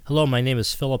Hello, my name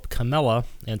is Philip Camella,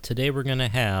 and today we're going to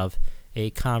have a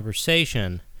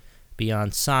conversation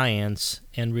beyond science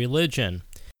and religion.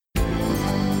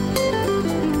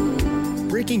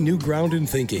 Breaking new ground in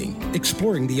thinking,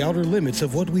 exploring the outer limits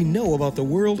of what we know about the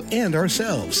world and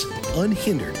ourselves,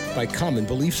 unhindered by common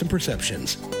beliefs and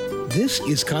perceptions. This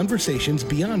is Conversations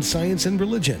Beyond Science and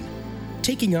Religion,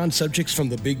 taking on subjects from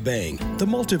the Big Bang, the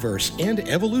multiverse, and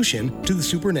evolution to the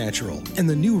supernatural and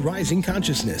the new rising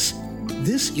consciousness.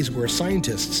 This is where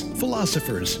scientists,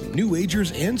 philosophers, New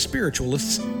Agers, and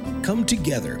spiritualists come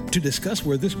together to discuss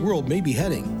where this world may be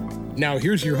heading. Now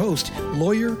here's your host,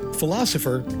 lawyer,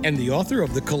 philosopher, and the author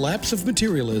of The Collapse of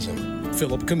Materialism,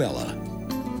 Philip Camella.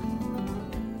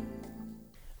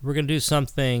 We're going to do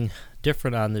something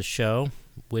different on this show,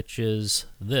 which is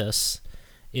this.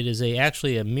 It is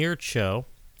actually a mirrored show.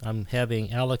 I'm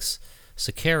having Alex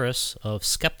Tsakiris of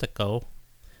Skeptiko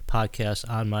podcast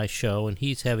on my show, and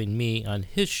he's having me on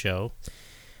his show.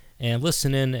 And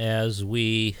listen in as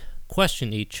we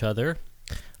question each other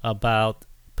about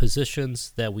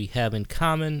positions that we have in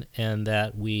common and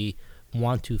that we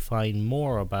want to find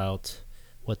more about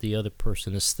what the other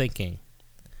person is thinking.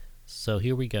 So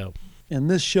here we go. And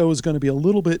this show is going to be a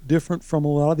little bit different from a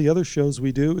lot of the other shows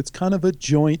we do. It's kind of a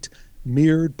joint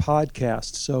mirrored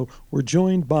podcast. So we're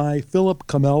joined by Philip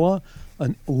Camella,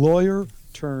 a lawyer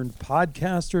turned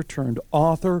podcaster turned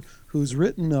author who's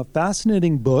written a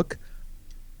fascinating book,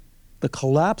 The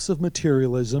Collapse of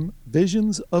Materialism,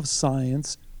 Visions of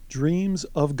Science, Dreams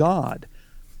of God.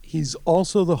 He's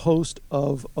also the host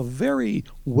of a very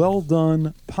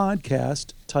well-done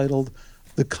podcast titled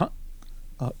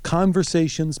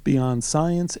Conversations Beyond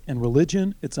Science and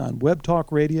Religion. It's on Web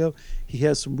Talk Radio. He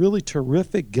has some really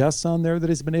terrific guests on there that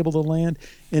he's been able to land,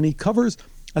 and he covers,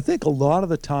 I think, a lot of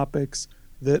the topics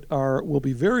that will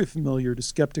be very familiar to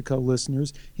Skeptiko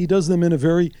listeners. He does them in a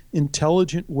very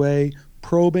intelligent way,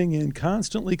 probing and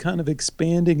constantly kind of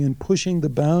expanding and pushing the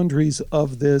boundaries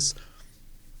of this,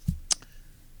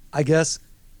 I guess,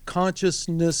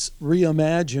 consciousness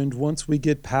reimagined once we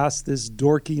get past this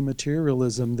dorky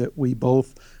materialism that we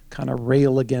both kind of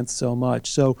rail against so much.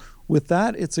 So with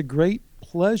that, it's a great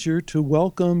pleasure to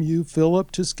welcome you, Philip,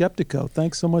 to Skeptiko.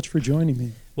 Thanks so much for joining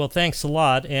me. Well, thanks a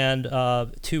lot. And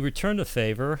to return the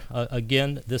favor,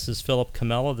 again, this is Philip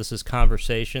Camella. This is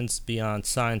Conversations Beyond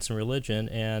Science and Religion.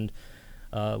 And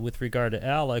with regard to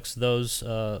Alex, those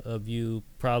of you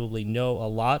probably know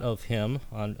a lot of him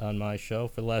on my show.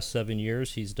 For the last 7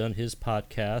 years, he's done his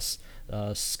podcast,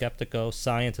 Skeptiko,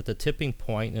 Science at the Tipping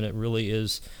Point, and it really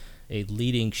is a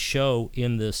leading show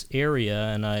in this area.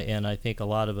 And I think a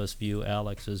lot of us view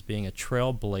Alex as being a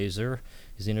trailblazer.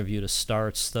 He's interviewed a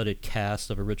star-studded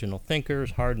cast of original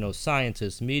thinkers, hard-nosed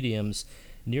scientists, mediums,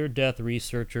 near-death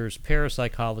researchers,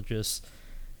 parapsychologists,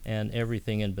 and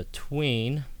everything in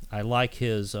between. I like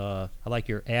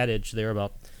your adage there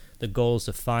about the goal is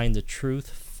to find the truth,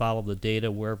 follow the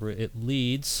data wherever it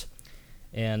leads,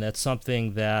 and that's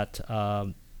something that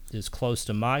is close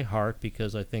to my heart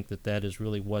because I think that is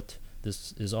really what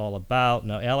this is all about.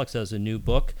 Now, Alex has a new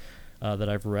book that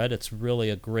I've read. It's really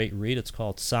a great read. It's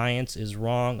called Science is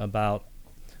Wrong About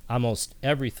Almost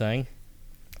Everything.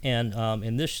 And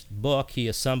in this book, he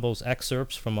assembles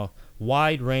excerpts from a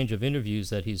wide range of interviews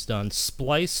that he's done,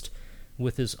 spliced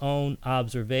with his own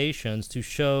observations to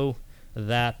show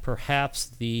that perhaps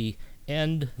the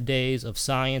end days of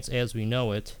science as we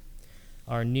know it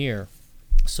are near.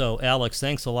 So, Alex,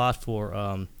 thanks a lot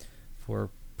for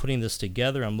putting this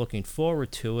together. I'm looking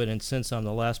forward to it, and since I'm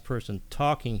the last person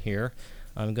talking here,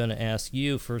 I'm going to ask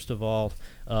you, first of all,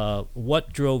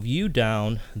 what drove you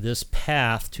down this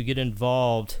path to get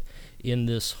involved in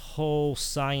this whole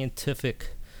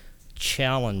scientific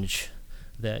challenge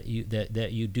that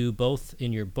you do both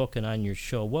in your book and on your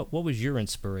show? What was your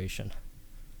inspiration?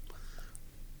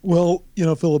 Well,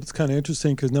 Philip, it's kind of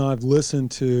interesting because now I've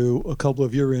listened to a couple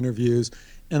of your interviews,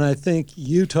 and I think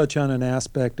you touch on an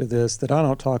aspect of this that I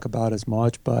don't talk about as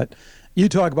much, but you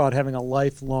talk about having a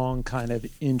lifelong kind of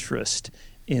interest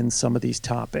in some of these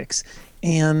topics.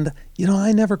 And,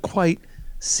 I never quite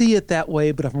see it that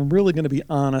way, but if I'm really going to be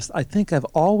honest, I think I've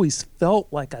always felt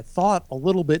like I thought a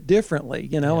little bit differently,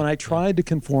 and I tried to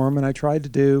conform and I tried to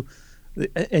do,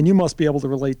 and you must be able to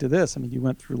relate to this. I mean, you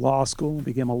went through law school and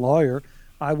became a lawyer.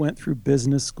 I went through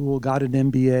business school, got an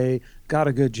MBA, got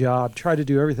a good job, tried to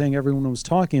do everything everyone was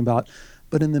talking about.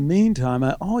 But in the meantime,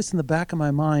 I always in the back of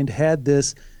my mind had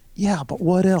this, but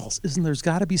what else? There's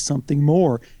got to be something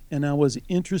more. And I was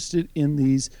interested in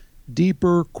these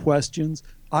deeper questions.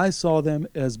 I saw them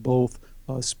as both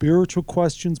spiritual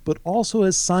questions, but also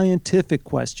as scientific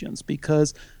questions,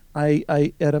 because I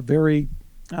at a very,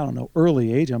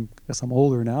 early age, I'm guess I'm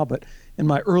older now, but in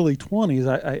my early 20s,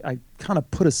 I kind of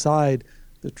put aside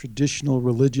the traditional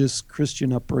religious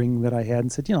Christian upbringing that I had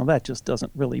and said, that just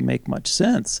doesn't really make much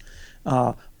sense.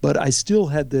 But I still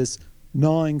had this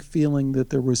gnawing feeling that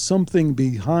there was something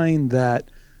behind that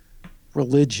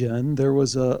religion. There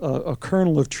was a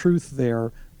kernel of truth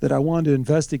there that I wanted to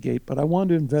investigate, but I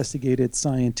wanted to investigate it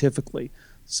scientifically.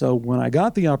 So when I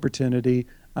got the opportunity,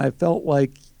 I felt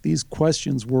like these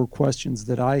questions were questions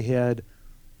that I had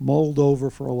mulled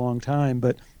over for a long time,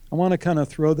 but I want to kind of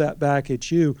throw that back at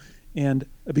you. And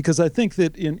because I think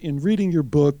that in reading your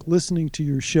book, listening to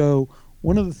your show,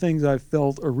 one of the things I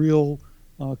felt a real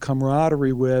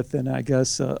camaraderie with, and I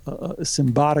guess a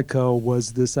simpatico,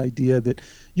 was this idea that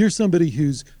you're somebody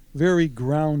who's very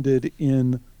grounded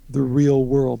in the real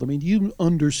world. I mean, you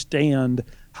understand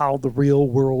how the real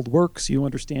world works. You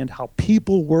understand how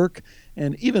people work.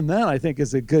 And even that, I think,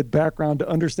 is a good background to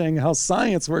understanding how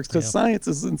science works, because science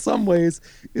is in some ways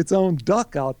its own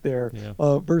duck out there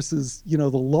versus, the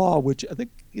law, which I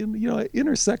think,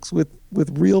 intersects with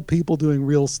real people doing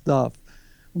real stuff.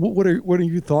 What are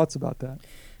your thoughts about that?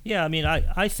 Yeah, I mean,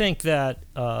 I think that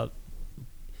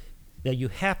that you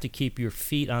have to keep your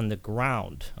feet on the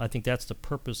ground. I think that's the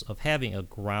purpose of having a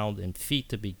ground and feet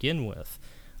to begin with.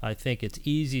 I think it's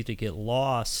easy to get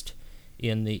lost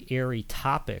in the airy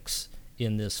topics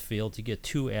in this field, to get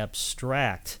too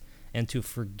abstract, and to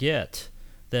forget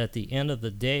that at the end of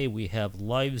the day we have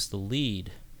lives to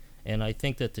lead. And I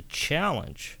think that the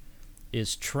challenge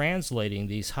is translating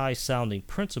these high-sounding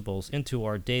principles into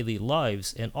our daily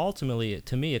lives, and ultimately,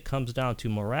 to me, it comes down to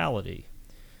morality.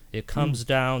 It comes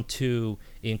down to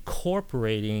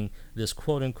incorporating this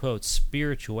quote-unquote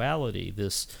spirituality,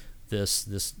 this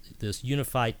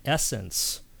unified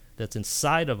essence that's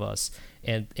inside of us,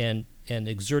 and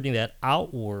exerting that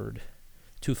outward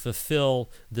to fulfill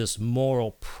this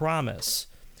moral promise.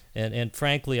 And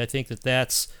frankly, I think that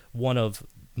that's one of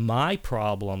my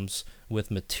problems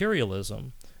with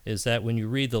materialism, is that when you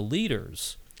read the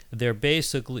leaders, they're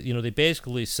basically, they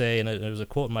basically say, and there's a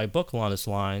quote in my book along these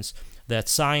lines, that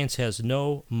science has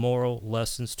no moral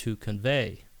lessons to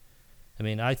convey. I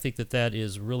mean, I think that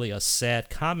is really a sad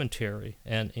commentary.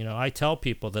 And, I tell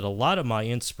people that a lot of my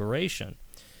inspiration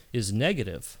is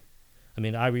negative. I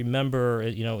mean, I remember,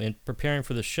 in preparing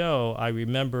for the show, I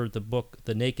remember the book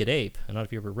The Naked Ape. I don't know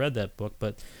if you ever read that book,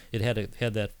 but it had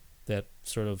that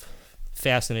sort of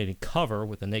fascinating cover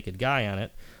with a naked guy on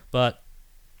it. But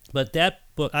that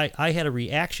book, I had a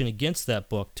reaction against that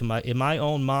book. In my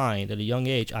own mind, at a young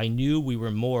age, I knew we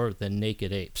were more than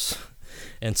naked apes.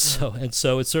 And so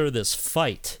it's sort of this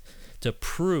fight to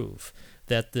prove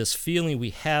that this feeling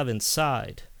we have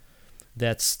inside,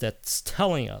 that's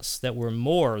telling us that we're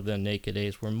more than naked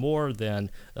apes, we're more than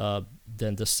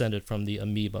descended from the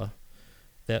amoeba,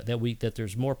 that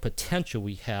there's more potential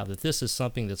we have, that this is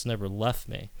something that's never left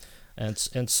me, and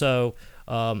so.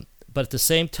 But at the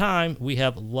same time, we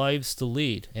have lives to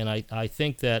lead, and I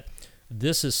think that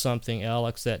this is something,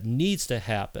 Alex, that needs to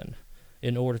happen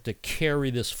in order to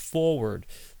carry this forward,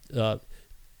 to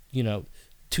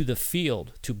the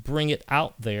field, to bring it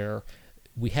out there.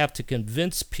 We have to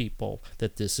convince people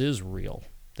that this is real,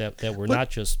 that we're not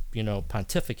just,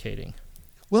 pontificating.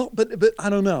 Well, but I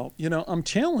don't know. I'm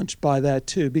challenged by that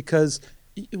too, because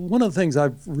one of the things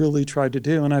I've really tried to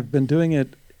do, and I've been doing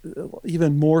it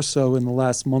even more so in the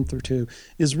last month or two,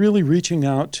 is really reaching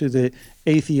out to the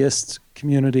atheist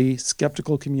community,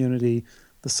 skeptical community,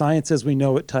 the science as we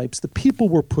know it types, the people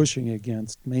we're pushing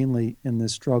against mainly in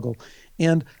this struggle.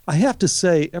 And I have to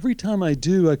say, every time I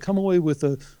do, I come away with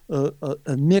a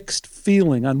mixed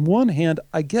feeling. On one hand,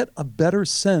 I get a better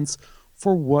sense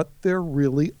for what they're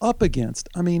really up against.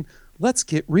 I mean, let's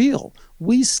get real.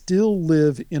 We still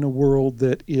live in a world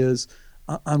that is,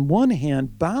 on one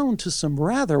hand, bound to some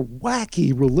rather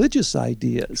wacky religious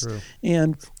ideas. True.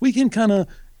 And we can kind of,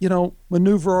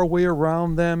 maneuver our way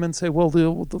around them and say, well,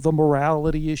 the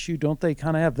morality issue, don't they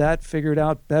kind of have that figured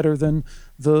out better than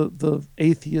the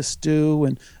atheists do?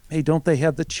 And hey, don't they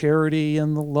have the charity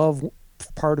and the love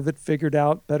part of it figured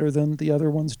out better than the other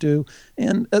ones do,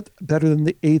 and better than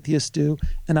the atheists do?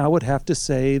 And I would have to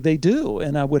say they do.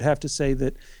 And I would have to say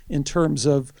that in terms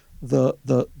of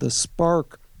the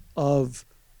spark of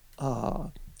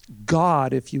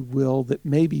God, if you will, that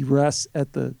maybe rests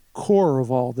at the core of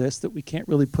all this, that we can't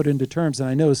really put into terms. And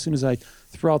I know as soon as I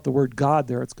throw out the word God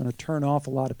there, it's going to turn off a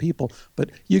lot of people, but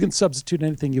you can substitute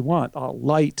anything you want,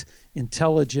 light,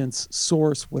 intelligence,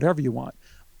 source, whatever you want.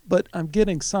 But I'm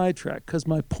getting sidetracked, because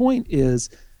my point is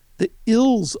the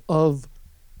ills of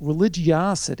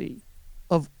religiosity,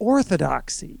 of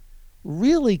orthodoxy,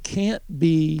 really can't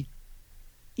be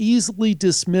easily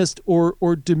dismissed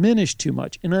or diminished too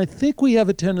much. And I think we have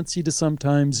a tendency to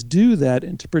sometimes do that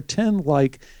and to pretend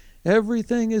like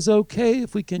everything is okay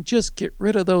if we can just get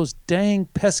rid of those dang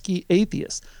pesky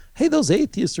atheists. Hey, those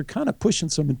atheists are kind of pushing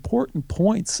some important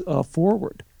points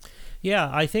forward. Yeah,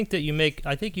 I think you make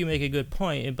a good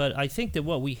point, but I think that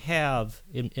what we have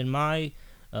in my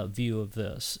view of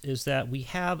this is that we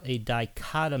have a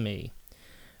dichotomy,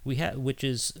 which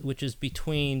is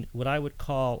between what I would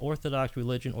call Orthodox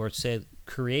religion, or say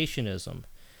creationism,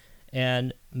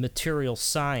 and material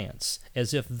science,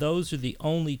 as if those are the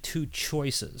only two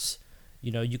choices.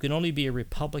 You know, you can only be a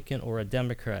Republican or a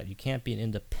Democrat. You can't be an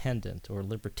independent or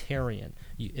libertarian.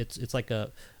 It's like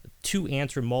a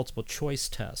two-answer multiple choice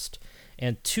test.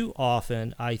 And too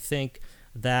often, I think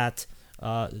that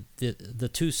the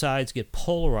two sides get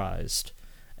polarized,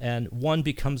 and one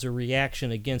becomes a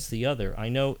reaction against the other. I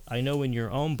know in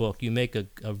your own book you make a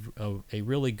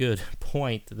really good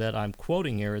point that I'm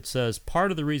quoting here. It says, part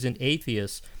of the reason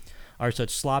atheists are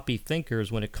such sloppy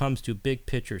thinkers when it comes to big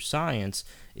picture science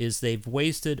is they've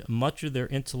wasted much of their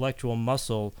intellectual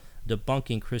muscle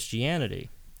debunking Christianity.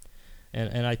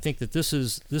 And I think that this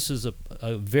is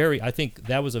I think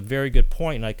that was a very good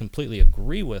point, and I completely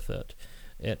agree with it.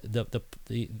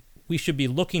 We should be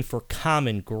looking for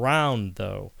common ground,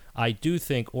 though. I do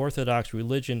think Orthodox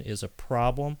religion is a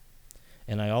problem,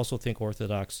 and I also think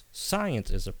Orthodox science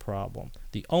is a problem.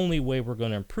 The only way we're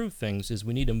going to improve things is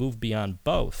we need to move beyond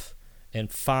both and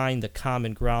find the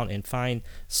common ground and find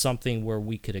something where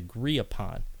we could agree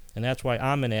upon. And that's why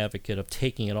I'm an advocate of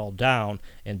taking it all down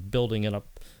and building it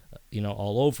up,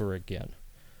 all over again.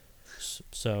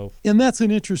 So, and that's an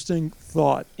interesting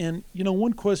thought. And,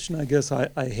 one question I guess I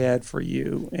had for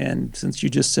you, and since you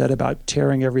just said about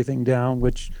tearing everything down,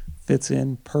 which fits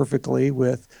in perfectly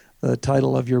with the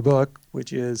title of your book,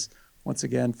 which is, once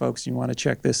again, folks, you want to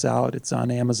check this out. It's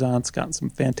on Amazon. It's gotten some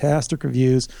fantastic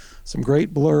reviews, some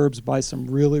great blurbs by some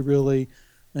really, really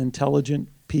intelligent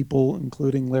people,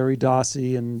 including Larry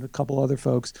Dossey and a couple other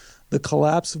folks. The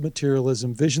Collapse of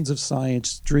Materialism, Visions of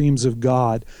Science, Dreams of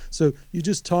God. So you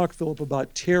just talked, Philip,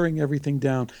 about tearing everything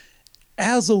down.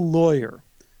 As a lawyer,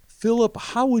 Philip,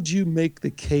 how would you make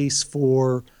the case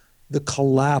for the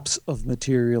collapse of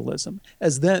materialism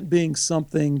as that being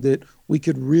something that we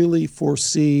could really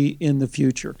foresee in the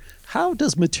future? How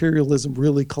does materialism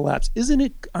really collapse?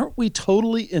 Aren't we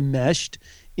totally enmeshed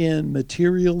in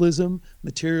materialism,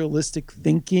 materialistic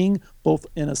thinking, both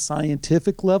in a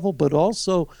scientific level, but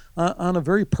also on a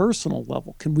very personal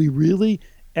level? Can we really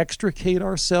extricate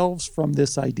ourselves from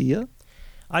this idea?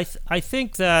 I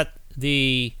think that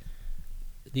the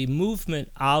movement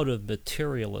out of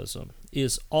materialism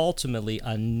is ultimately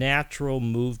a natural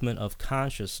movement of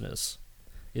consciousness,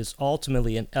 is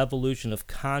ultimately an evolution of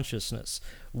consciousness.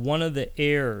 One of the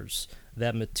errors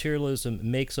that materialism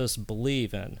makes us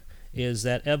believe in is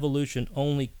that evolution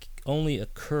only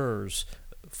occurs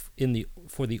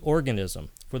for the organism,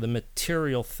 for the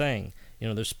material thing.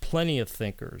 There's plenty of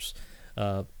thinkers,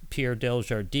 Pierre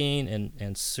Teilhard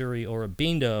and Sri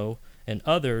Aurobindo and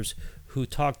others, who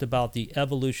talked about the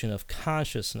evolution of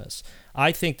consciousness.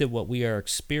 I think that what we are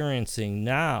experiencing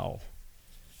now,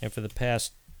 and for the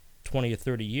past 20 or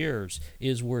 30 years,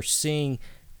 is we're seeing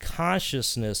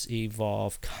consciousness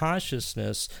evolve,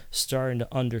 consciousness starting to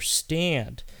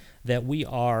understand that we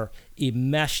are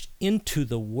enmeshed into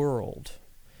the world.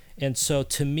 And so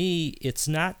to me, it's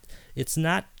not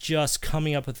just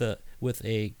coming up with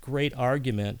a great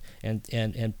argument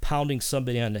and pounding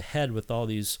somebody on the head with all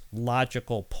these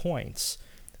logical points.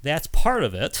 That's part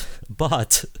of it,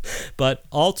 but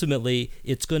ultimately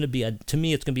it's going to be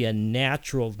a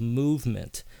natural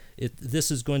movement. This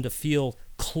is going to feel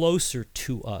closer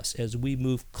to us as we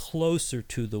move closer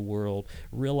to the world,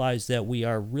 realize that we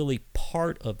are really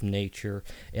part of nature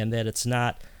and that it's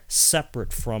not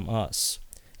separate from us.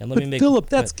 And Philip,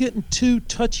 that's getting too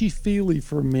touchy-feely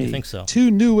for me. You think so?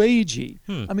 Too new agey.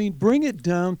 I mean, bring it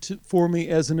down for me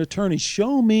as an attorney.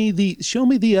 Show me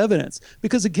the evidence,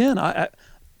 because again,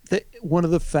 one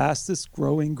of the fastest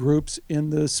growing groups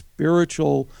in the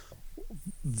spiritual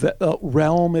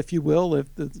realm, if you will,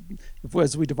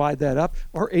 as we divide that up,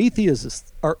 are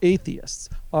atheists,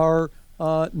 are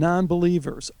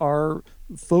non-believers, are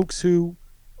folks who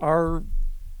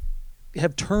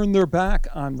have turned their back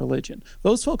on religion.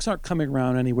 Those folks aren't coming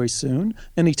around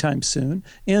anytime soon.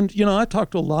 And, I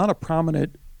talked to a lot of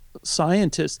prominent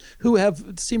scientists who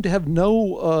seem to have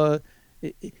no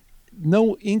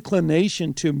no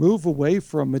inclination to move away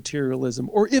from materialism.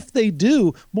 Or if they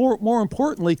do, more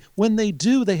importantly, when they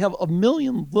do, they have a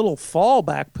million little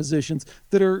fallback positions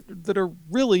that are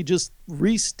really just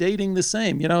restating the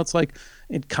same. It's like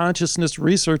in consciousness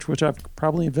research, which I've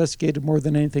probably investigated more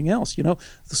than anything else.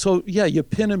 So yeah, you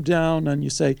pin them down and you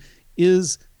say,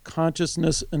 is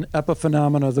consciousness an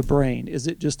epiphenomena of the brain? Is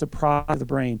it just a product of the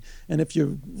brain? And if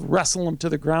you wrestle them to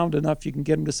the ground enough, you can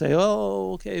get them to say,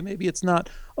 oh, okay, maybe it's not.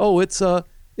 Oh, it's a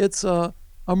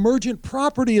emergent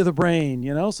property of the brain,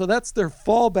 So that's their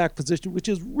fallback position, which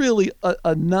is really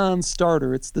a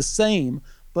non-starter. It's the same,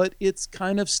 but it's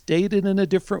kind of stated in a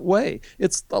different way.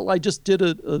 I just did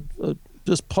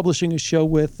just publishing a show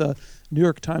with New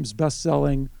York Times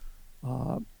bestselling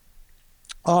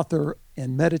author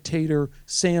and meditator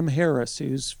Sam Harris,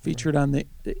 who's featured on the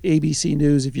ABC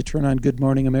News if you turn on Good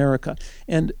Morning America.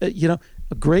 And, a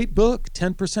great book,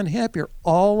 10% Happier,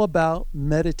 all about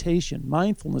meditation,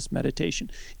 mindfulness meditation.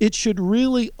 It should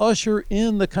really usher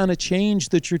in the kind of change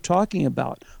that you're talking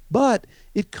about. But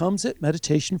it comes at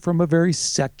meditation from a very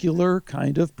secular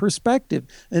kind of perspective,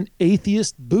 an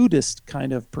atheist Buddhist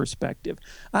kind of perspective.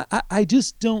 I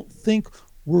just don't think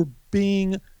we're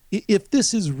being, if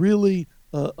this is really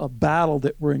a battle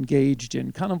that we're engaged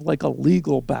in, kind of like a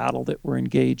legal battle that we're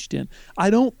engaged in, I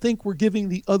don't think we're giving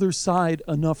the other side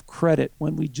enough credit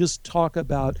when we just talk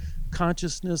about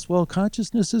consciousness. Well,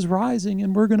 consciousness is rising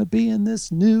and we're going to be in this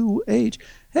new age.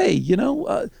 Hey,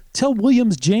 tell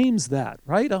William James that,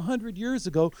 right? 100 years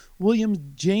ago,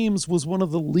 William James was one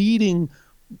of the leading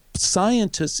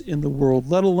scientists in the world,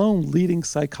 let alone leading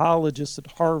psychologists at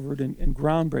Harvard and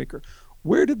groundbreaker.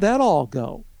 Where did that all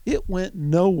go? It went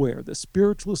nowhere. The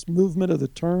spiritualist movement of the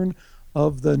turn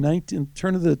of the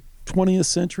 20th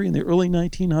century in the early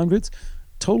 1900s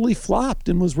totally flopped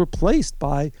and was replaced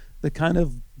by the kind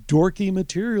of dorky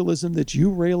materialism that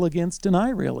you rail against and I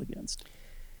rail against.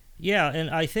 Yeah, and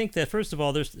I think that first of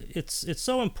all, it's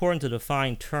so important to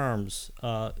define terms.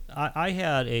 I've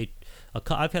had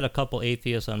a couple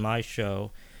atheists on my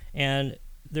show, and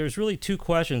there's really two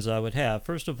questions I would have.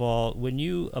 First of all, when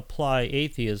you apply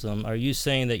atheism, are you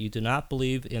saying that you do not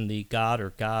believe in the God or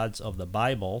gods of the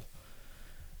Bible?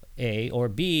 A, or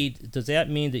B, does that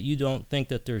mean that you don't think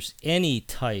that there's any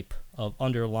type of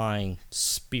underlying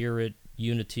spirit,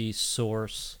 unity,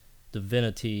 source,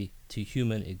 divinity to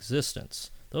human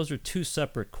existence? Those are two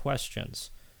separate questions.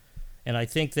 And I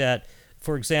think that,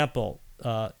 for example,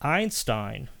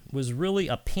 Einstein was really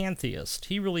a pantheist.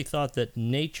 He really thought that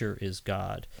nature is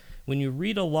God. When you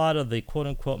read a lot of the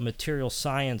quote-unquote material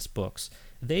science books,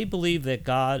 they believe that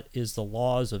God is the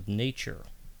laws of nature.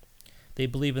 They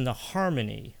believe in the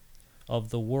harmony of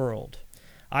the world.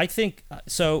 I think,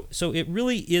 so it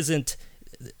really isn't,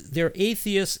 they're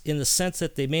atheists in the sense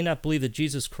that they may not believe that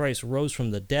Jesus Christ rose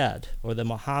from the dead or that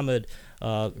Muhammad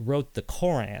wrote the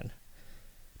Quran,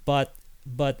 but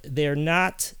they're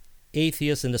not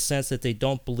atheists in the sense that they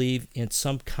don't believe in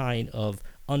some kind of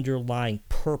underlying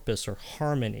purpose or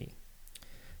harmony.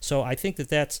 So I think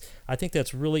that's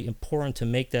really important to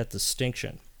make that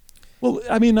distinction. Well,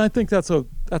 I mean, I think that's a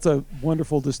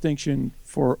wonderful distinction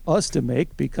for us to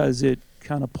make because it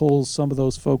kind of pulls some of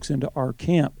those folks into our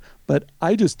camp. But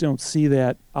I just don't see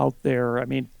that out there. I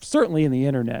mean, certainly in the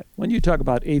internet, when you talk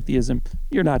about atheism,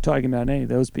 you're not talking about any of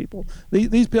those people.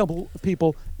 These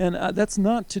people, and this is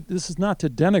not to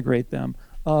denigrate them.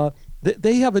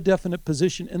 They have a definite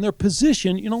position, and their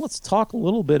position, let's talk a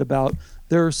little bit about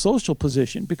their social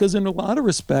position, because in a lot of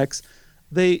respects,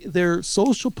 their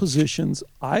social positions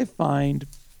I find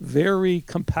very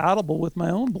compatible with my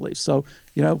own beliefs. So,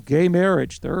 gay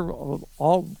marriage,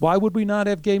 why would we not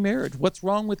have gay marriage? What's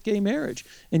wrong with gay marriage?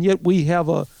 And yet we have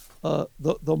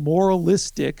the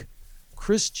moralistic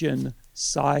Christian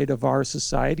side of our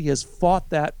society has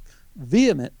fought that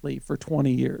vehemently for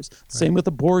 20 years. Right. Same with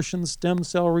abortion, stem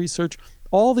cell research,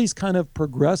 all these kind of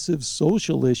progressive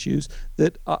social issues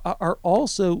that are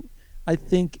also, I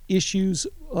think, issues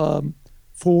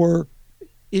for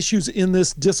issues in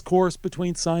this discourse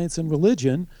between science and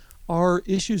religion are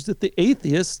issues that the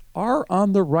atheists are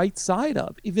on the right side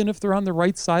of, even if they're on the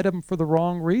right side of them for the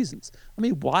wrong reasons. I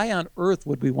mean, why on earth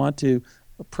would we want to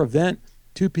prevent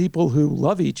two people who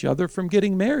love each other from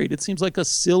getting married? It seems like a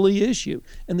silly issue.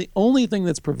 And the only thing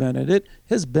that's prevented it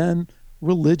has been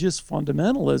religious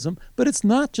fundamentalism, but it's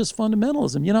not just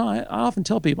fundamentalism. I often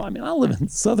tell people, I live in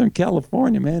Southern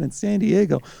California, man, in San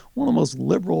Diego, one of the most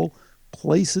liberal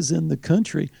places in the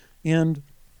country. And,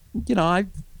 I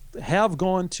have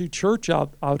gone to church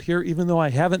out here, even though I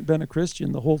haven't been a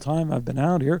Christian the whole time I've been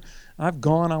out here. I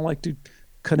like to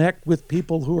connect with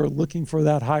people who are looking for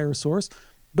that higher source.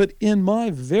 But in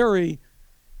my very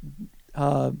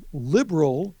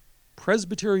liberal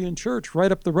Presbyterian church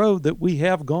right up the road that we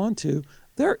have gone to,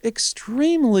 they're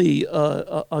extremely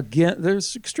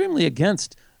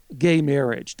against gay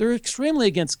marriage. They're extremely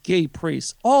against gay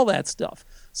priests, all that stuff.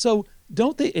 So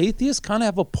don't the atheists kind of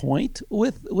have a point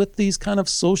with these kind of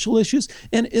social issues?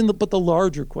 But the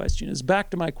larger question is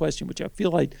back to my question, which I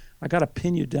feel like I got to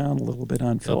pin you down a little bit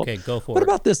on, Philip. Okay, go for What it.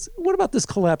 about this? What about this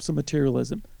collapse of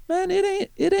materialism? Man,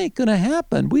 it ain't gonna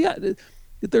happen.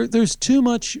 There's too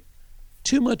much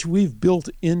we've built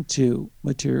into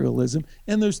materialism,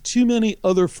 and there's too many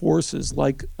other forces,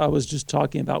 like I was just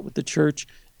talking about with the church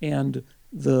and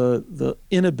the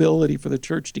inability for the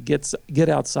church to get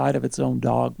outside of its own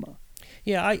dogma.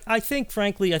 Yeah, I think,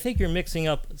 frankly, I think you're mixing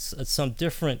up some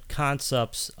different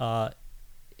concepts,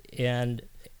 and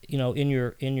in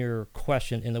your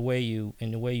question, in the way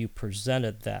you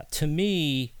presented that. To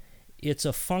me, it's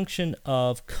a function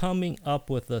of coming up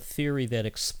with a theory that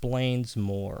explains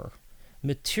more.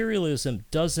 Materialism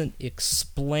doesn't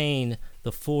explain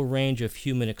the full range of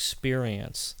human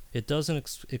experience. It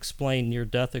doesn't explain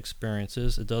near-death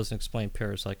experiences. It doesn't explain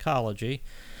parapsychology.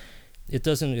 It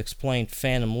doesn't explain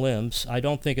phantom limbs. I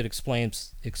don't think it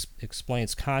explains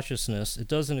consciousness. It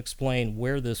doesn't explain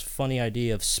where this funny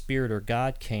idea of spirit or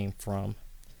God came from.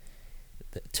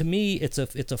 To me, it's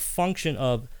a function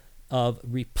of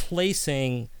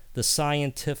replacing the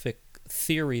scientific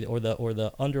theory or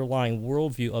the underlying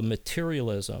worldview of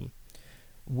materialism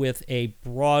with a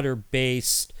broader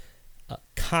based,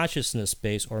 consciousness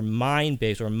based or mind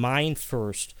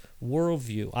first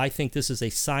worldview. I think this is a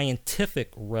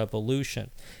scientific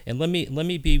revolution. And let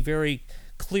me be very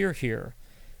clear here.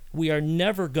 We are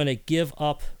never going to give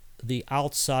up the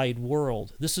outside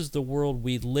world. This is the world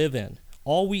we live in.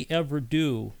 All we ever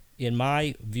do, in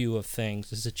my view of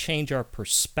things, is to change our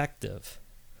perspective.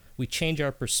 We change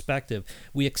our perspective.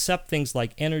 We accept things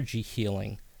like energy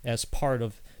healing as part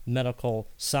of medical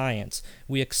science.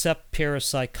 We accept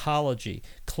parapsychology,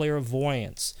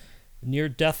 clairvoyance,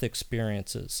 near-death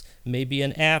experiences, maybe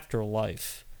an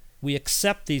afterlife. We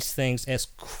accept these things as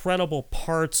credible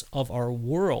parts of our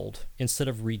world instead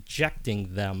of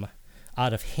rejecting them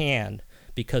out of hand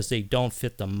because they don't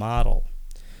fit the model.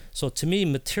 So to me,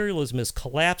 materialism is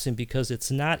collapsing because it's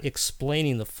not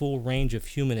explaining the full range of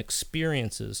human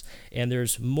experiences, and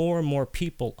there's more and more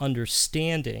people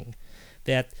understanding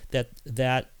that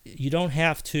you don't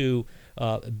have to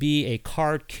be a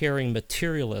card-carrying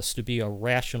materialist to be a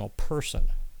rational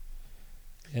person.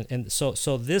 And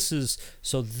so this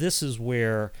is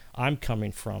where I'm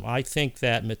coming from. I think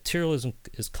that materialism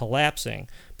is collapsing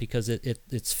because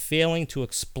it's failing to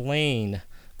explain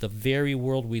the very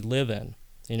world we live in.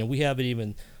 We haven't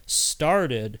even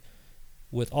started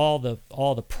with all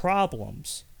the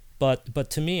problems. But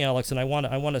to me, Alex, and I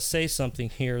want to say something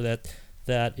here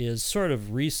that is sort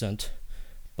of recent,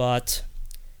 but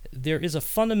there is a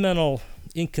fundamental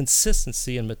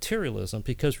inconsistency in materialism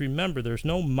because remember, there's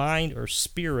no mind or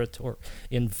spirit or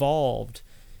involved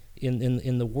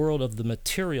in the world of the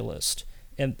materialist.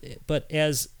 But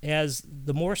as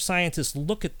the more scientists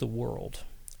look at the world,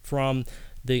 from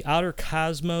the outer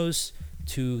cosmos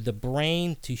to the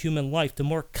brain to human life, the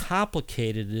more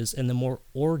complicated it is and the more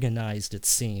organized it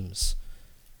seems.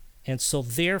 And so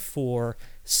therefore,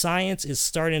 science is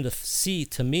starting to see,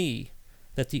 to me,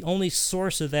 that the only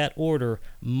source of that order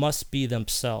must be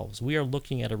themselves. We are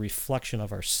looking at a reflection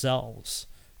of ourselves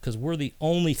because we're the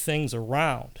only things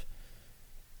around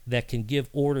that can give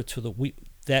order to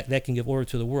that can give order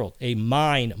to the world. A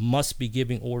mind must be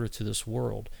giving order to this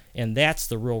world, and that's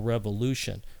the real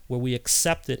revolution, where we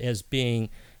accept it as being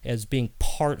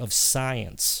part of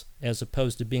science, as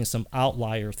opposed to being some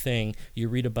outlier thing you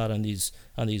read about on these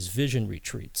vision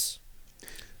retreats.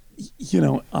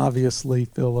 Obviously,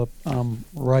 Philip, I'm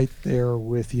right there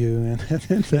with you and have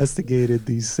investigated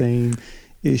these same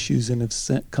issues and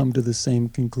have come to the same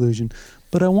conclusion.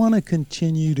 But I want to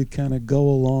continue to kind of go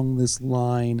along this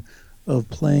line of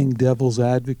playing devil's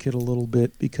advocate a little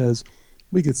bit, because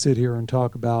we could sit here and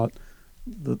talk about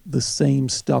the same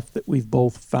stuff that we've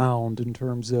both found in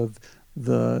terms of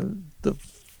the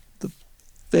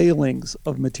failings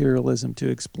of materialism to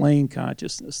explain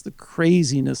consciousness, the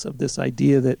craziness of this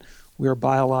idea that we are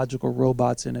biological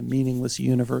robots in a meaningless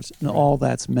universe, and all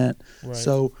that's meant. Right.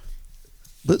 So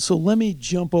let me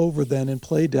jump over then and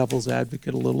play devil's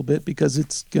advocate a little bit, because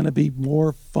it's going to be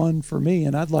more fun for me.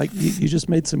 And I'd like, you just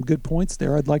made some good points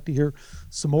there. I'd like to hear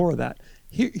some more of that.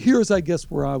 Here's, I guess,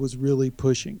 where I was really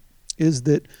pushing, is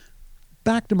that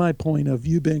back to my point of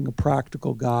you being a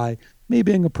practical guy, me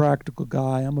being a practical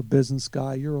guy, I'm a business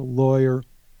guy, you're a lawyer.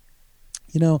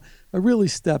 I really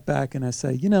step back and I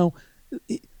say,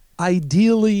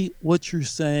 Ideally, what you're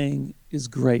saying is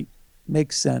great,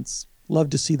 makes sense. Love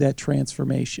to see that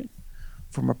transformation.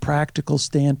 From a practical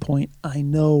standpoint, I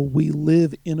know we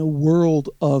live in a world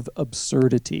of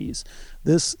absurdities.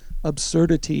 This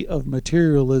absurdity of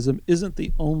materialism isn't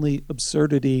the only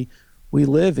absurdity we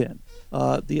live in.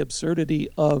 The absurdity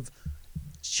of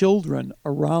children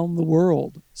around the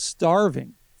world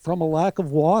starving from a lack of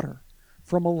water,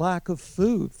 from a lack of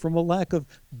food, from a lack of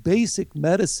basic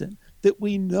medicine that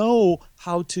we know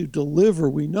how to deliver,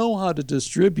 we know how to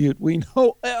distribute, we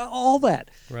know all that.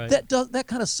 Right. That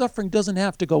kind of suffering doesn't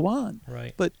have to go on.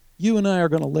 Right. But you and I are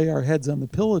going to lay our heads on the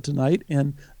pillow tonight,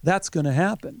 and that's going to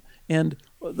happen. And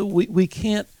we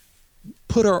can't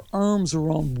put our arms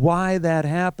around why that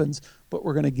happens, but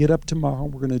we're going to get up tomorrow,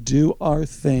 we're going to do our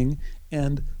thing,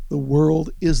 and the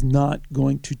world is not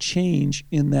going to change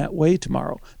in that way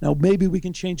tomorrow. Now, maybe we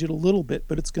can change it a little bit,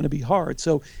 but it's going to be hard.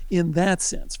 So in that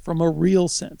sense, from a real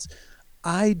sense,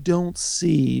 I don't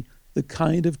see the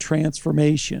kind of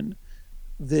transformation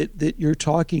that you're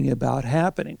talking about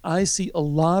happening. I see a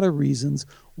lot of reasons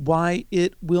why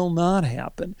it will not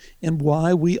happen and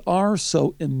why we are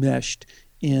so enmeshed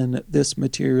in this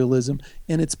materialism,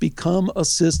 and it's become a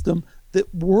system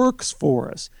that works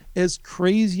for us. As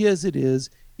crazy as it is,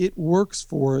 it works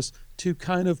for us to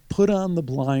kind of put on the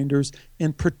blinders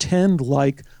and pretend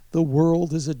like the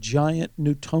world is a giant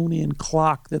Newtonian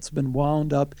clock that's been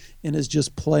wound up and is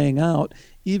just playing out,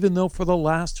 even though for the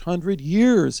last 100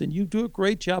 years, and you do a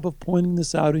great job of pointing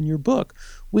this out in your book,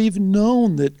 we've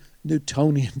known that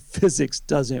Newtonian physics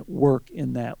doesn't work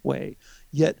in that way,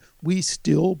 yet we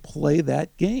still play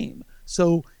that game.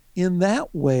 So in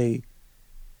that way,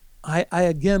 I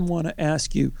again want to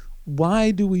ask you, why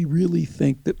do we really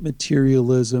think that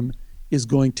materialism is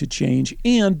going to change?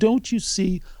 And don't you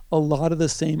see a lot of the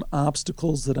same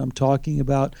obstacles that I'm talking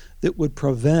about that would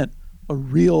prevent a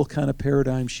real kind of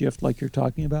paradigm shift like you're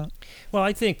talking about? Well,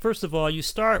 I think, first of all, you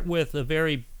start with a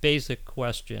very basic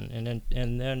question,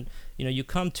 and then you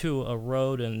come to a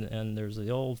road, and there's the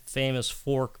old famous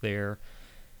fork there.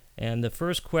 And the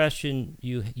first question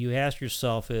you ask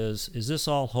yourself is this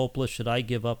all hopeless? Should I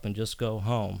give up and just go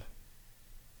home?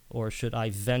 Or should I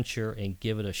venture and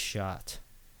give it a shot?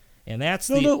 And that's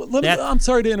I'm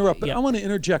sorry to interrupt, but yeah. I want to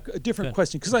interject a different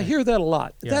question because I hear that a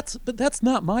lot. Yeah. But that's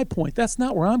not my point. That's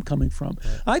not where I'm coming from.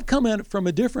 Right. I'd come at it from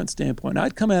a different standpoint.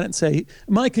 I'd come at it and say,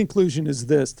 my conclusion is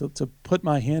this, to put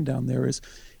my hand down there, is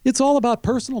it's all about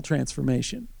personal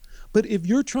transformation. But if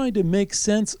you're trying to make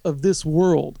sense of this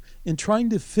world and trying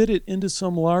to fit it into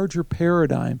some larger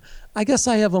paradigm, I guess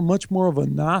I have a much more of a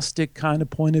Gnostic kind of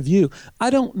point of view. I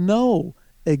don't know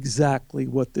exactly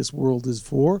what this world is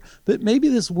for, but maybe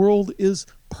this world is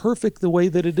perfect the way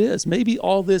that it is. Maybe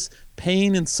all this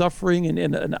pain and suffering,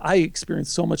 and I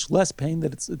experience so much less pain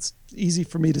that it's easy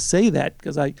for me to say that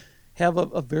because I have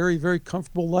a very, very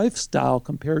comfortable lifestyle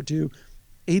compared to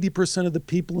 80% of the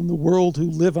people in the world who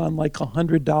live on like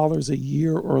 $100 a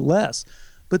year or less.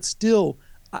 But still,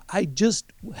 I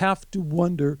just have to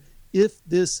wonder if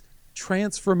this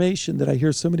transformation that I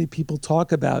hear so many people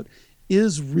talk about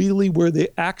is really where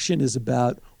the action is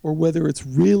about, or whether it's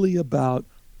really about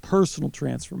personal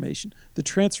transformation, the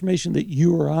transformation that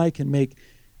you or I can make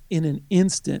in an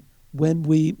instant when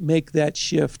we make that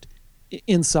shift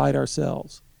inside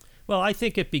ourselves. Well, I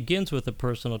think it begins with a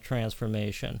personal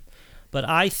transformation. But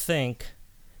I think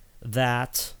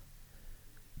that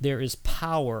there is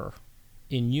power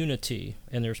in unity,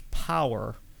 and there's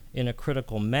power in a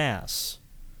critical mass.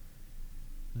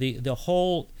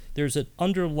 There's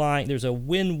a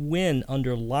win-win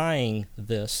underlying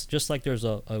this, just like there's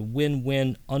a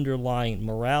win-win underlying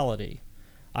morality.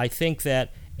 I think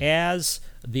that as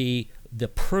the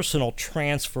personal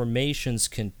transformations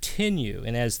continue,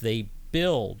 and as they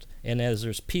build, and as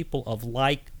there's people of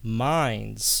like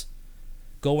minds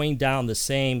going down the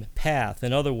same path.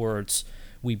 In other words,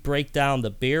 we break down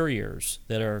the barriers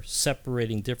that are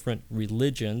separating different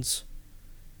religions.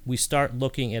 We start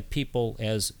looking at people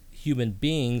as human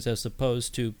beings as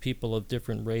opposed to people of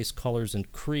different race, colors,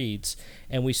 and creeds,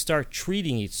 and we start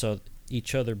treating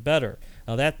each other better.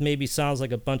 Now that maybe sounds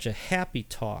like a bunch of happy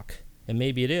talk, and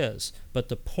maybe it is, but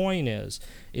the point is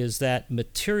that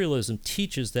materialism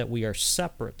teaches that we are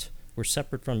separate. We're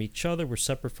separate from each other, we're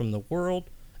separate from the world,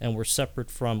 and we're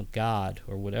separate from God,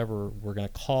 or whatever we're going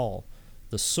to call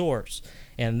the source.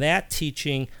 And that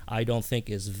teaching, I don't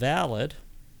think, is valid.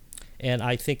 And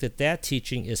I think that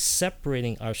teaching is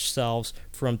separating ourselves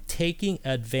from taking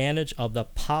advantage of the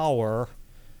power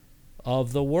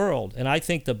of the world. And I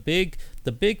think the big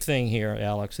thing here,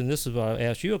 Alex, and this is why I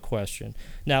asked you a question.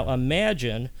 Now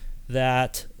imagine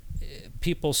that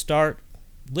people start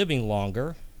living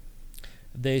longer,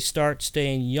 they start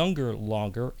staying younger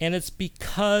longer, and it's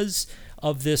because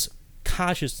of this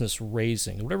consciousness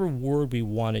raising, whatever word we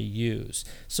want to use.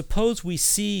 Suppose we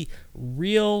see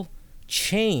real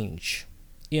change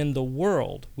in the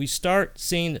world. We start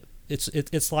seeing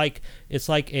it's like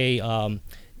a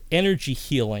energy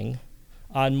healing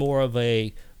on more of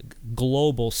a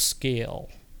global scale.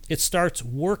 It starts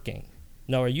working.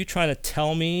 Now, are you trying to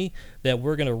tell me that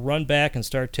we're going to run back and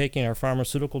start taking our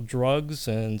pharmaceutical drugs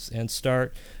and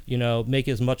start,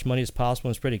 making as much money as possible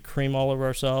and spreading cream all over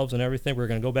ourselves and everything? We're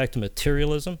going to go back to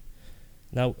materialism?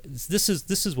 Now, this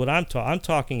is what I'm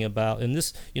talking about, and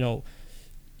this,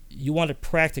 you wanted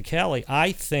practicality.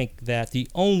 I think that the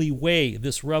only way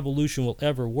this revolution will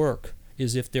ever work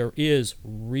is if there is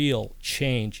real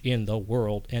change in the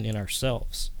world and in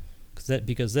ourselves,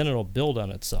 because then it'll build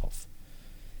on itself.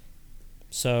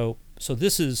 So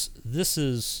this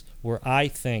is where I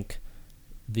think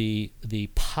the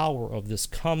power of this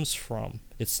comes from.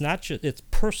 It's not just it's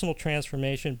personal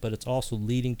transformation, but it's also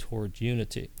leading towards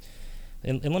unity.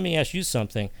 And let me ask you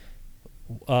something.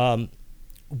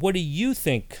 What do you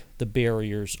think the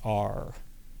barriers are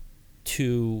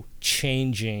to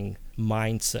changing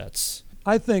mindsets?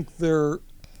 I think there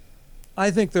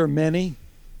are many,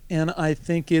 and I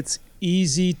think it's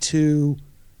easy to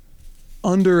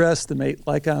underestimate,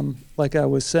 like I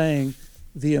was saying,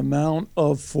 the amount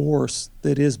of force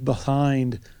that is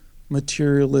behind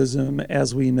materialism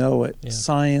as we know it,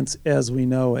 science as we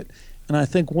know it. And I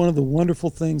think one of the wonderful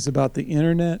things about the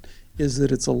internet is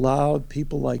that it's allowed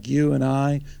people like you and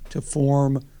I to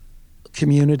form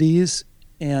communities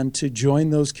and to join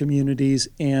those communities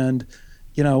and,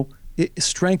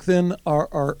 strengthen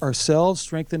ourselves,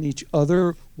 strengthen each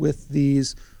other with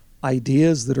these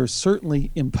ideas that are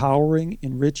certainly empowering,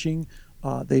 enriching.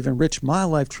 They've enriched my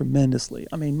life tremendously.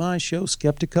 I mean, my show,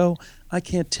 Skeptico, I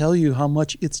can't tell you how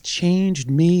much it's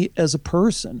changed me as a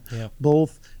person,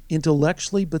 both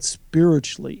intellectually but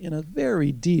spiritually in a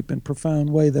very deep and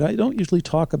profound way that I don't usually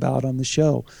talk about on the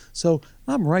show. So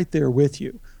I'm right there with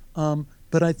you.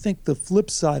 But I think the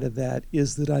flip side of that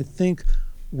is that I think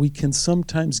we can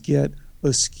sometimes get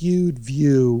a skewed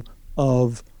view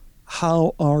of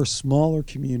how our smaller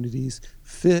communities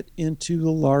fit into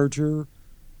the larger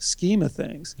scheme of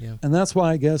things. And that's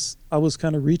why I guess I was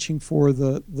kind of reaching for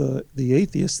the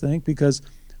atheist thing, because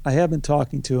I have been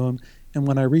talking to them, and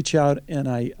when I reach out and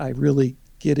I really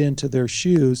get into their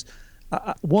shoes,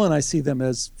 I see them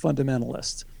as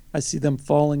fundamentalists. I see them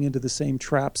falling into the same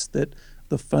traps that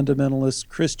the fundamentalist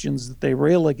Christians that they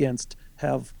rail against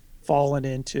have fallen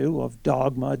into, of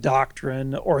dogma,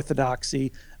 doctrine,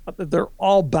 orthodoxy. They're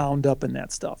all bound up in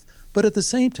that stuff. But at the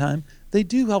same time, they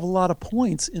do have a lot of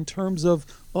points in terms of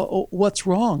what's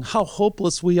wrong, how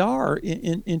hopeless we are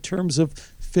in terms of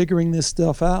figuring this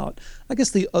stuff out. I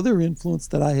guess the other influence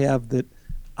that I have that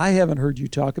I haven't heard you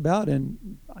talk about,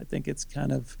 and I think it's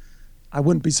kind of, I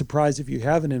wouldn't be surprised if you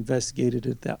haven't investigated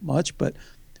it that much, but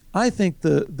I think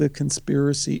the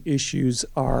conspiracy issues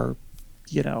are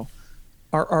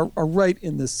right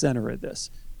in the center of this.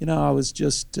 I was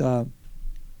just the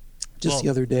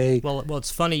other day. Well,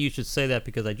 it's funny you should say that,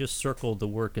 because I just circled the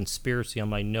word conspiracy on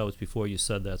my notes before you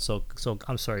said that. So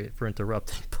I'm sorry for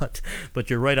interrupting, but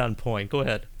you're right on point. Go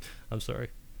ahead. I'm sorry.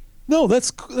 No,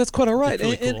 that's quite all right.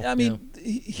 Really cool. And I mean,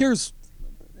 here's,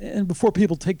 and before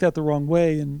people take that the wrong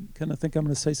way and kind of think I'm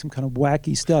going to say some kind of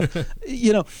wacky stuff,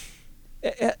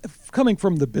 coming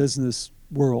from the business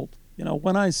world,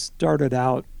 when I started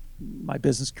out my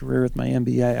business career with my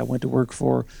MBA, I went to work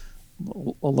for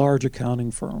a large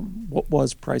accounting firm. What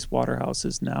was Price Waterhouse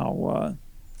is now,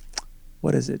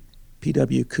 what is it,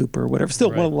 PW Cooper, whatever. Still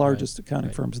one of the largest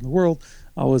accounting firms in the world.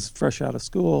 I was fresh out of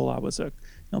school. I was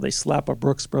they slap a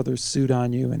Brooks Brothers suit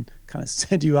on you and kind of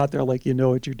send you out there like you know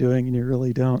what you're doing, and you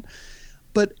really don't.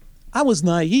 But I was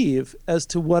naive as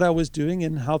to what I was doing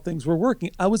and how things were working.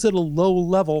 I was at a low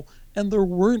level, and there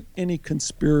weren't any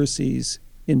conspiracies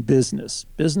in business.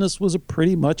 Business was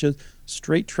pretty much a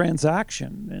straight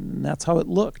transaction, and that's how it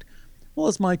looked. Well,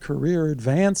 as my career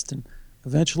advanced, and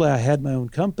eventually I had my own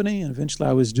company, and eventually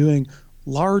I was doing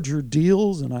larger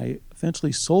deals, and I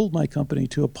eventually sold my company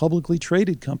to a publicly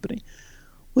traded company.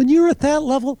 When you're at that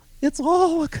level, it's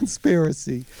all a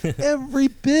conspiracy. Every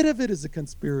bit of it is a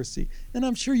conspiracy. And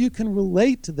I'm sure you can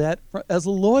relate to that as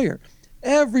a lawyer.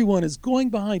 Everyone is going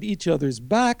behind each other's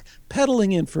back,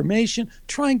 peddling information,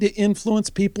 trying to influence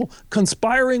people,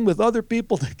 conspiring with other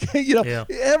people.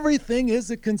 Everything is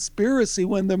a conspiracy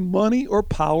when the money or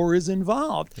power is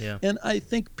involved. And I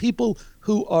think people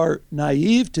who are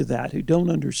naive to that, who don't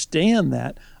understand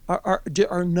that,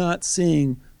 are not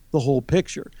seeing the whole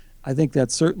picture. I think that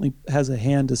certainly has a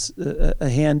hand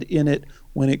in it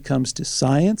when it comes to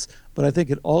science, but I think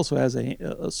it also has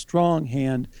a strong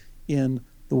hand in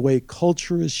the way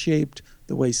culture is shaped,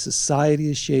 the way society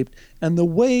is shaped, and the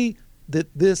way that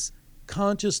this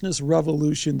consciousness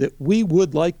revolution that we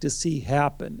would like to see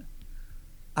happen.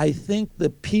 I think the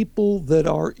people that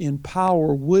are in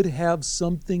power would have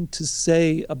something to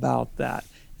say about that.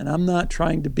 And I'm not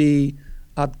trying to be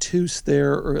obtuse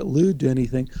there or allude to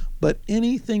anything, but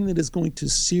anything that is going to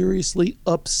seriously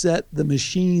upset the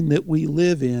machine that we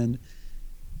live in,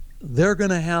 they're going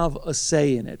to have a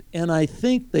say in it. And I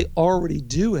think they already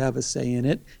do have a say in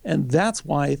it. And that's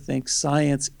why I think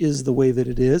science is the way that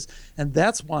it is. And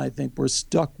that's why I think we're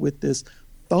stuck with this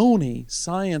phony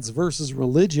science versus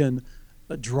religion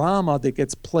drama that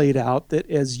gets played out that,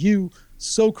 as you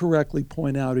so correctly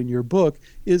point out in your book,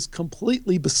 is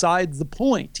completely besides the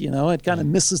point. It kind of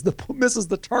misses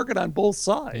the target on both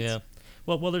sides. Yeah.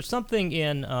 Well, there's something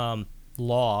in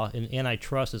law, in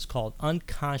antitrust, it's called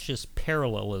unconscious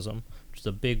parallelism, which is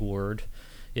a big word.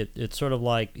 It's sort of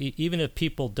like, even if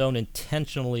people don't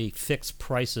intentionally fix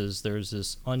prices, there's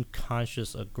this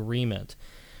unconscious agreement.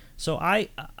 So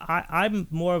I'm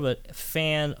more of a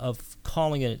fan of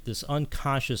calling it this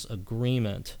unconscious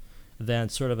agreement than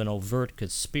sort of an overt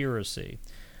conspiracy.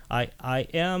 I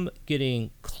am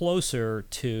getting closer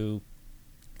to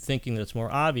thinking that it's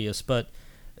more obvious, but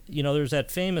there's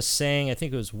that famous saying, I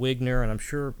think it was Wigner, and I'm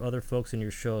sure other folks in your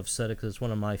show have said it because it's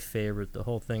one of my favorite, the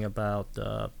whole thing about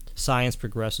science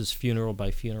progresses funeral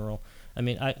by funeral. I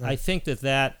mean, I think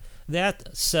that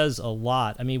says a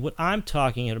lot. I mean, what I'm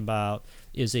talking about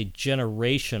is a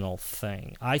generational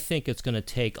thing. I think it's going to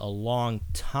take a long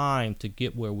time to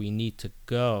get where we need to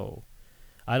go.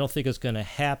 I don't think it's going to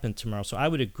happen tomorrow. So I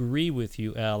would agree with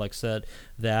you, Alex,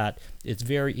 that it's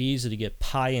very easy to get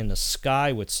pie in the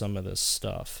sky with some of this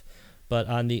stuff. But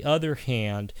on the other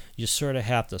hand, you sort of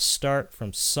have to start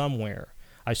from somewhere.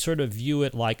 I sort of view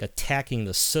it like attacking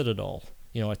the citadel,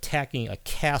 attacking a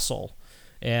castle.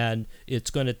 And it's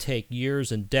going to take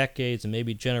years and decades and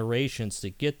maybe generations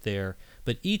to get there.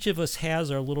 But each of us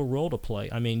has our little role to play.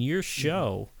 I mean, your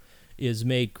show has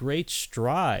made great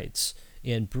strides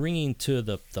in bringing to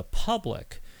the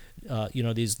public,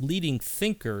 these leading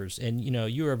thinkers. And,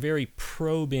 you're a very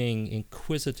probing,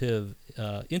 inquisitive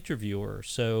interviewer.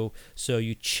 So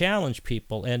you challenge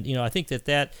people. And, I think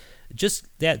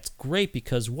that's great,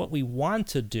 because what we want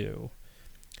to do,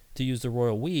 to use the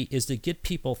royal we, is to get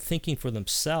people thinking for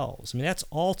themselves. I mean, that's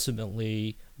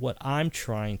ultimately what I'm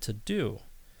trying to do,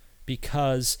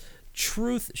 because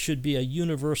truth should be a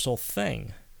universal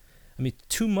thing. I mean,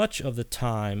 too much of the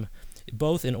time,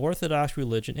 both in Orthodox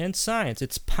religion and science,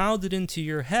 it's pounded into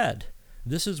your head.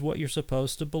 This is what you're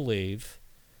supposed to believe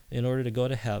in order to go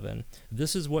to heaven.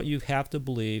 This is what you have to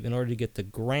believe in order to get the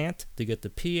grant, to get the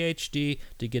PhD,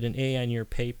 to get an A on your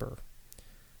paper.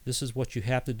 This is what you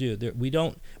have to do.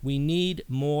 We need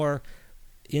more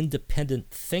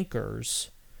independent thinkers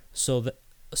so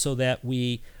that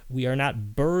we are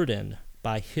not burdened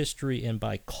by history and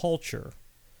by culture.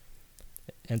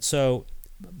 And so,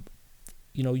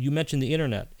 you mentioned the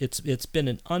internet. It's been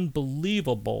an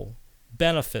unbelievable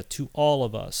benefit to all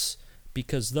of us,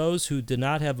 because those who did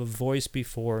not have a voice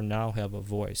before now have a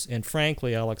voice. And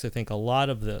frankly, Alex, I think a lot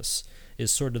of this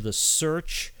is sort of the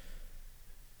search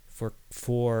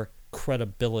for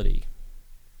credibility.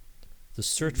 The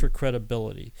search for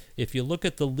credibility. If you look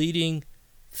at the leading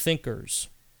thinkers,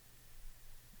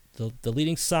 the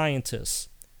leading scientists,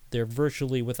 they're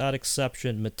virtually, without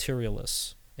exception,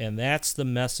 materialists. And that's the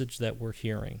message that we're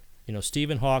hearing.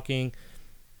 Stephen Hawking,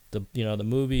 the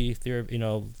movie,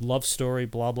 love story,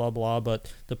 blah, blah, blah.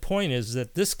 But the point is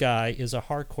that this guy is a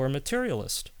hardcore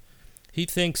materialist. He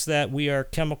thinks that we are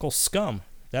chemical scum.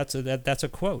 That's a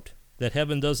quote. That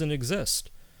heaven doesn't exist.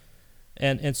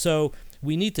 And so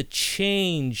we need to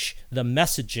change the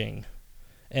messaging.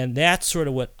 And that's sort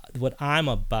of what I'm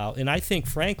about. And I think,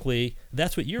 frankly,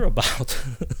 that's what you're about.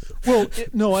 Well,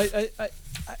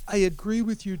 I agree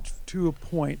with you to a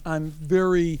point. I'm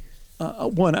very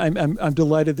I'm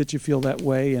delighted that you feel that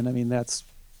way, and I mean that's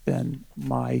been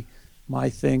my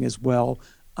thing as well.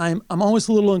 I'm always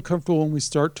a little uncomfortable when we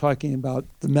start talking about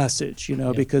the message,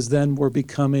 because then we're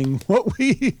becoming what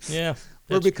we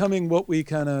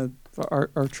kind of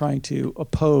are trying to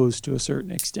oppose to a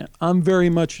certain extent. I'm very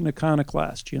much an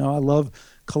iconoclast. I love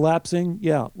collapsing.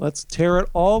 Yeah, let's tear it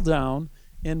all down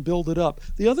and build it up.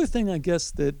 The other thing I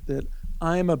guess that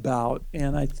I'm about,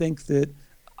 and I think that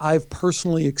I've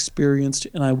personally experienced,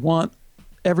 and I want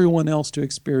everyone else to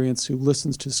experience who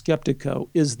listens to Skeptico,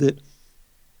 is that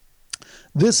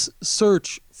this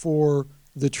search for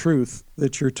the truth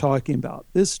that you're talking about,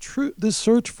 this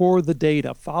search for the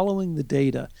data, following the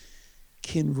data,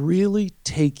 can really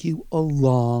take you a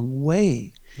long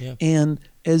way. Yeah. And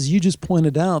as you just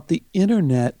pointed out, the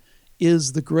internet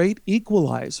is the great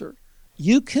equalizer.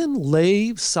 You can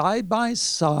lay side by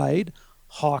side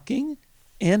Hawking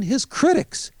and his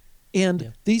critics.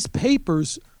 And these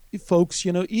papers, folks,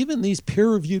 even these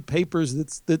peer-reviewed papers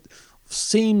that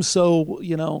seem so,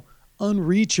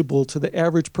 unreachable to the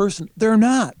average person, they're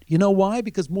not. You know why?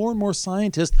 Because more and more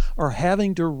scientists are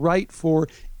having to write for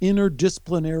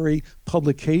interdisciplinary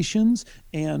publications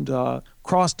and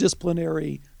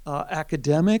cross-disciplinary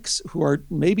academics who are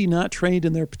maybe not trained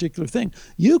in their particular thing.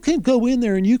 You can go in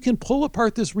there and you can pull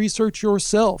apart this research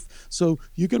yourself. So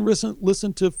you can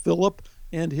listen to Philip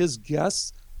and his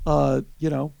guests,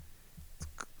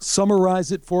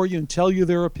 summarize it for you and tell you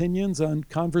their opinions on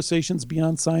conversations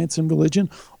beyond science and religion.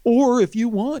 Or if you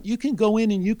want, you can go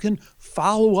in and you can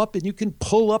follow up and you can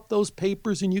pull up those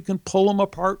papers and you can pull them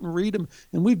apart and read them.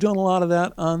 And we've done a lot of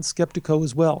that on Skeptico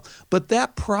as well. But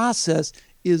that process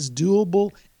is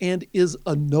doable and is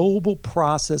a noble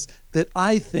process that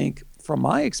I think, from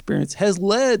my experience, has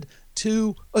led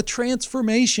to a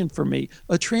transformation for me.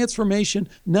 A transformation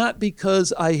not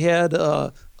because I had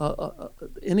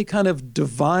any kind of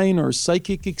divine or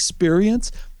psychic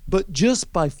experience, but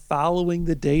just by following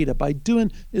the data, by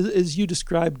doing, as you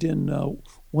described in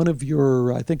one of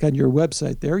your, I think on your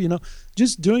website there,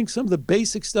 just doing some of the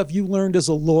basic stuff you learned as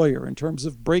a lawyer in terms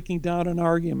of breaking down an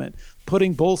argument,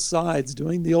 putting both sides,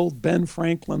 doing the old Ben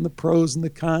Franklin, the pros and the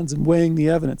cons, and weighing the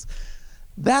evidence.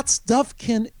 That stuff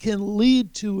can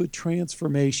lead to a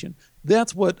transformation.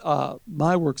 That's what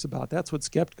my work's about. That's what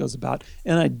Skeptico's about.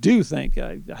 And I do think,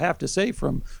 I have to say,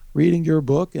 from reading your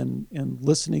book and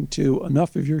listening to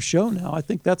enough of your show now, I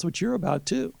think that's what you're about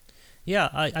too. Yeah,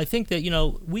 I think that,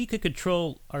 we could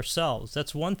control ourselves.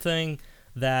 That's one thing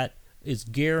that is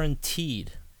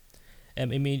guaranteed. I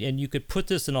mean, and you could put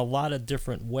this in a lot of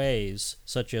different ways,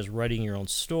 such as writing your own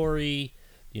story,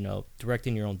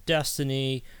 directing your own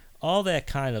destiny, all that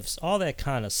kind of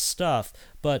stuff.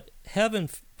 But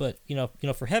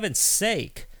for heaven's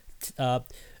sake,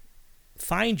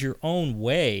 find your own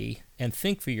way and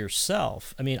think for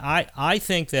yourself. I mean, I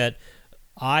think that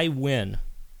I win,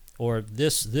 or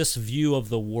this view of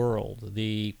the world,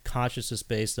 the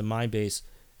consciousness-based, the mind-based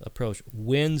approach,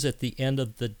 wins at the end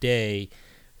of the day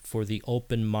for the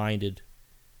open-minded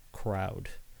crowd.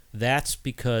 That's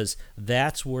because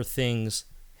that's where things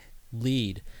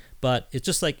lead. But it's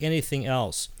just like anything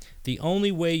else. The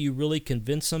only way you really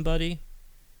convince somebody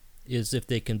is if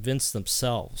they convince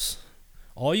themselves.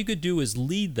 All you could do is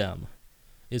lead them,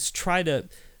 is try to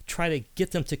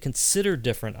get them to consider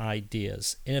different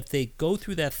ideas. And if they go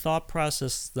through that thought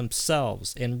process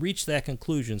themselves and reach that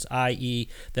conclusions, i.e.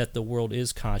 that the world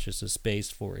is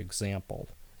consciousness-based, for example,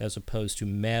 as opposed to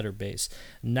matter-based,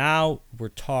 now we're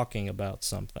talking about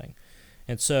something.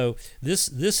 And so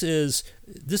this is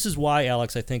why,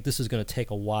 Alex, I think this is going to take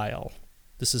a while.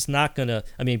 This is not going to,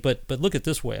 but look at it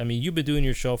this way. I mean, you've been doing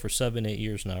your show for 7-8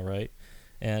 years now, right?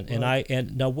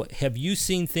 And now, what have you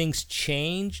seen things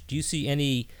change? Do you see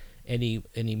any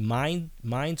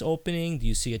minds opening? Do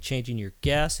you see a change in your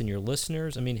guests and your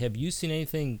listeners? I mean, have you seen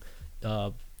anything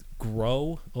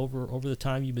grow over the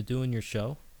time you've been doing your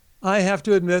show? I have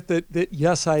to admit that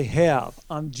yes, I have.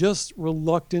 I'm just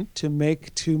reluctant to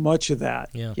make too much of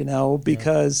that,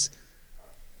 because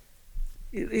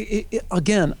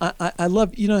again, I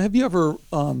love, have you ever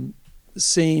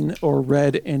seen or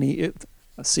read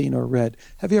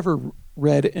have you ever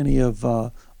read any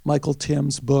of Michael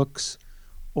Tim's books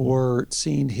or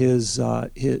seen his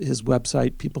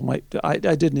website? People might, I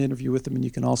did an interview with him, and you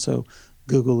can also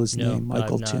Google his name,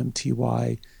 Michael Tim,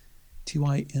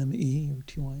 T-Y-M-E or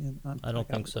T-Y-M? I don't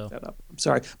think so. I'm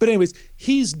sorry. But anyways,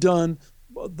 he's done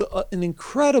an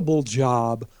incredible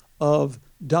job of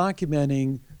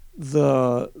documenting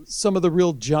some of the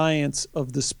real giants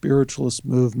of the spiritualist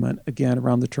movement, again,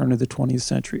 around the turn of the 20th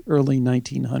century, early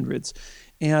 1900s.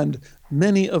 And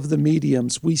many of the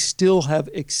mediums, we still have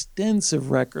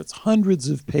extensive records, hundreds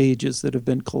of pages that have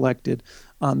been collected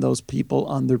on those people,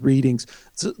 on the readings.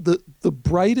 So the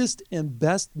brightest and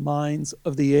best minds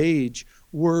of the age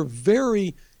were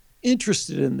very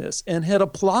interested in this and had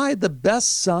applied the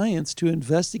best science to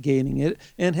investigating it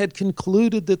and had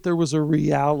concluded that there was a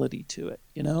reality to it,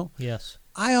 Yes.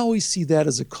 I always see that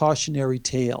as a cautionary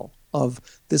tale of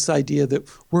this idea that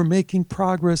we're making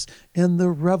progress and the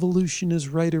revolution is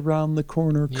right around the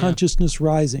corner, consciousness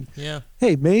rising. Yeah.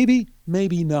 Hey, maybe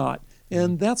not.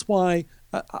 And that's why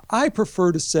I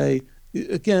prefer to say,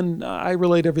 again, I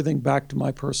relate everything back to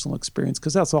my personal experience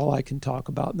because that's all I can talk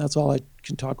about. And that's all I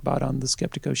can talk about on the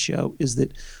Skeptico show is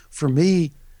that for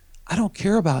me, I don't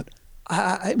care about,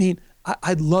 I mean,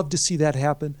 I'd love to see that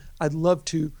happen. I'd love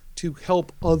to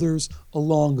help others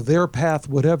along their path,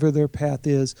 whatever their path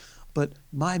is. But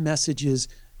my message is,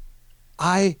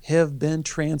 I have been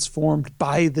transformed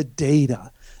by the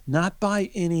data, not by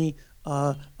any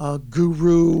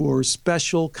guru or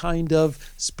special kind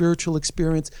of spiritual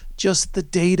experience. Just the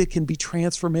data can be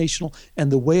transformational,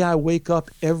 and the way I wake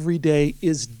up every day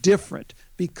is different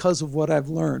because of what I've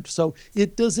learned. So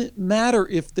it doesn't matter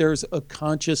if there's a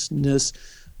consciousness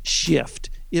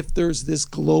shift, if there's this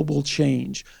global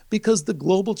change, because the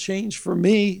global change for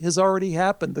me has already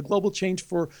happened. The global change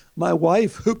for my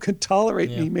wife, who can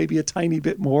tolerate me maybe a tiny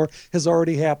bit more, has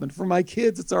already happened. For my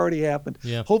kids, it's already happened.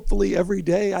 Yeah. Hopefully every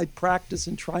day I practice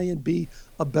and try and be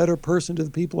a better person to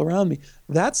the people around me.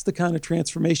 That's the kind of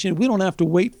transformation. We don't have to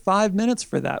wait 5 minutes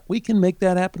for that. We can make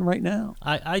that happen right now.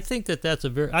 I think that's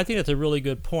a really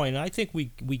good point. I think we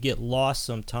get lost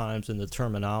sometimes in the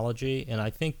terminology, and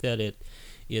I think that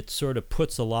it sort of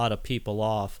puts a lot of people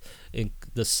off. In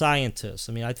the scientists,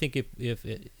 I mean, I think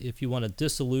if you want to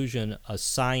disillusion a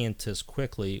scientist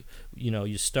quickly,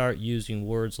 you start using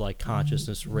words like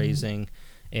consciousness raising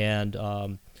and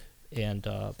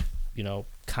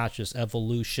conscious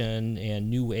evolution and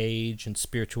new age and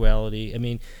spirituality. I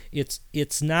mean,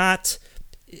 it's not.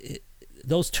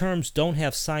 Those terms don't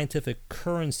have scientific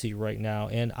currency right now,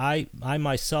 and I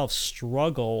myself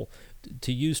struggle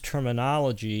to use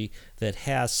terminology that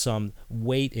has some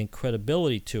weight and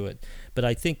credibility to it. But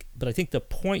I think the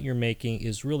point you're making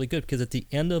is really good, because at the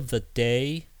end of the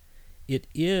day, it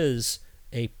is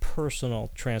a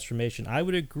personal transformation. I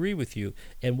would agree with you.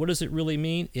 And what does it really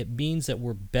mean? It means that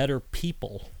we're better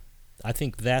people. I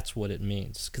think that's what it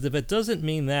means. Because if it doesn't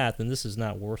mean that, then this is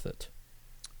not worth it.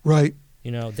 Right.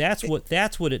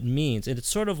 That's what it means. And it's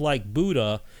sort of like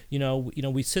Buddha.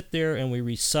 We sit there and we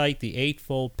recite the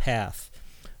Eightfold Path.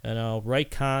 Right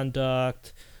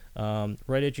conduct,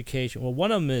 right education. Well,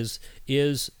 one of them is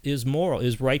moral,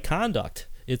 is right conduct.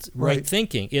 It's right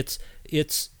thinking. It's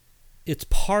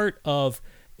part of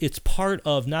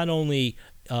not only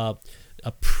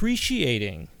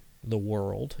appreciating the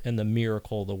world and the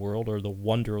miracle of the world, or the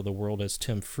wonder of the world, as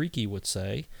Tim Freaky would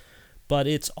say, but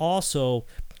it's also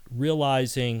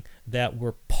realizing that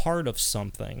we're part of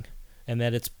something, and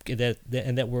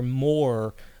that we're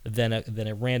more than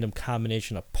a random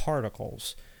combination of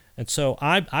particles. And so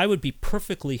I would be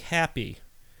perfectly happy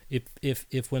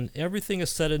if when everything is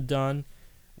said and done,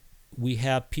 we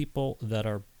have people that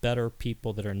are better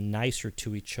people, that are nicer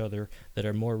to each other, that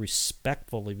are more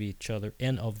respectful of each other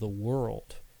and of the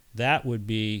world.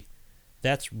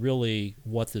 That's really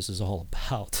what this is all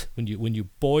about. When you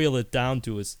boil it down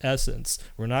to its essence,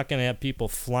 we're not going to have people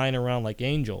flying around like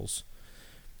angels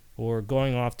or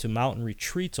going off to mountain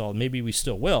retreats. Maybe we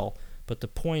still will, but the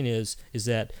point is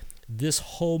that this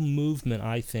whole movement,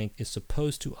 I think, is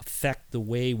supposed to affect the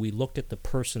way we look at the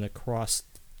person across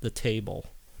the table,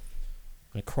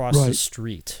 across the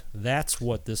street. That's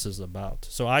what this is about.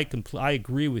 So I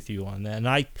agree with you on that,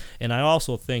 and I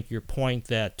also think your point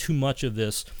that too much of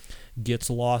this gets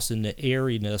lost in the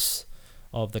airiness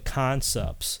of the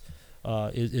concepts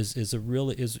is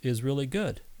really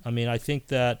good. I mean, I think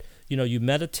that you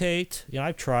meditate.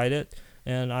 I've tried it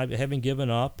and I haven't given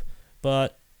up,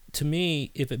 but to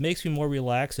me, if it makes me more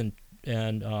relaxed and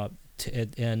deal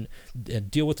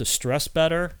with the stress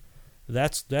better,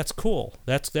 that's cool.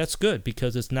 That's good,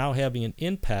 because it's now having an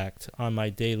impact on my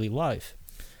daily life.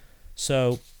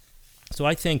 So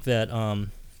I think that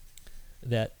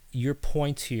that your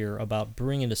points here about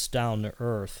bringing us down to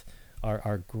earth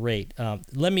are great.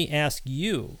 Let me ask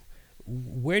you,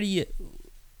 where do you,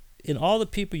 in all the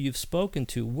people you've spoken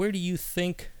to, where do you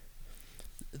think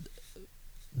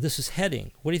this is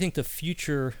heading? What do you think the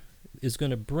future is going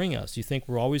to bring us? Do you think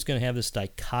we're always going to have this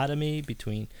dichotomy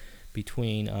between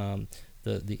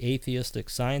the atheistic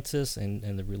scientists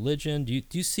and the religion? Do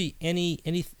you see any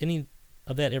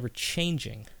of that ever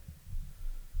changing?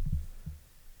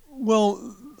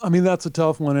 Well, I mean, that's a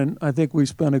tough one, and I think we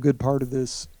spent a good part of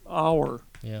this hour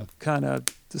kind of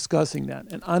discussing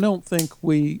that. And I don't think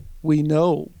we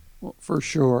know for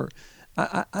sure.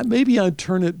 Maybe I'd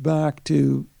turn it back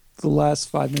to the last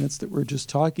 5 minutes that we're just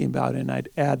talking about, and I'd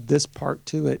add this part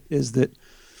to it, is that,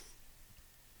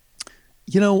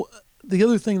 the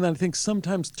other thing that I think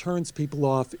sometimes turns people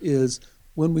off is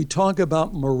when we talk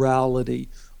about morality.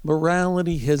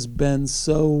 Morality has been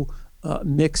so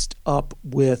mixed up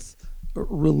with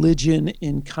religion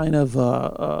in kind of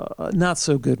a not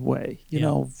so good way,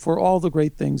 for all the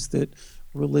great things that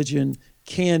religion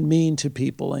can mean to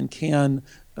people and can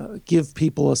give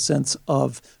people a sense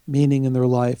of meaning in their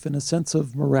life and a sense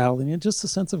of morality and just a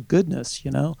sense of goodness,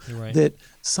 Right. that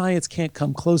science can't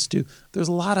come close to. There's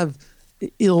a lot of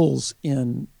ills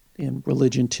in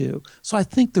religion too. So I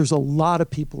think there's a lot of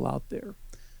people out there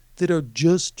that are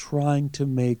just trying to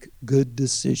make good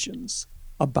decisions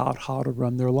about how to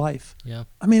run their life. Yeah.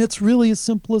 I mean, it's really as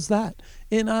simple as that.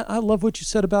 And I love what you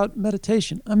said about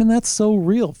meditation. I mean, that's so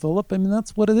real, Philip. I mean,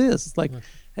 that's what it is. It's like,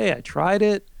 hey, I tried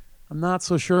it. I'm not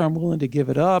so sure I'm willing to give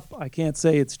it up. I can't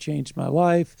say it's changed my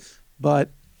life, but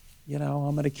I'm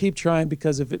going to keep trying,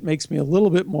 because if it makes me a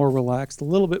little bit more relaxed, a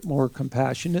little bit more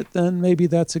compassionate, then maybe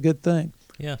that's a good thing.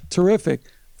 Yeah. Terrific.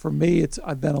 For me,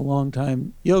 I've been a long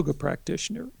time yoga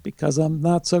practitioner because I'm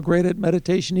not so great at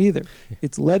meditation either.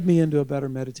 It's led me into a better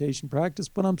meditation practice,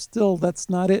 but that's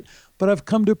not it. But I've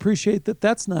come to appreciate that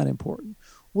that's not important.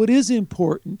 What is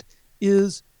important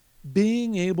is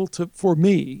being able to, for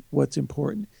me, what's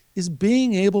important is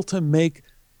being able to make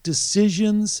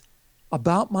decisions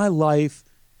about my life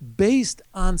based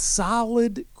on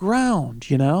solid ground,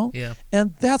 Yeah.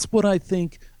 And that's what I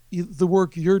think the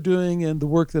work you're doing and the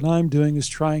work that I'm doing is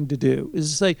trying to do,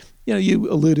 is to say, you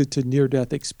alluded to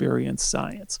near-death experience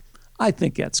science. I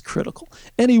think that's critical.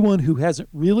 Anyone who hasn't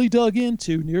really dug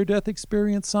into near-death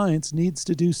experience science needs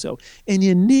to do so. And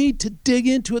you need to dig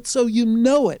into it so you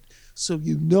know it. So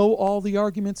you know all the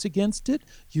arguments against it.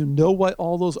 You know why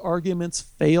all those arguments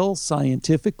fail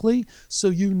scientifically. So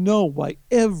you know why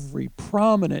every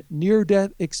prominent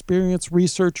near-death experience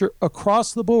researcher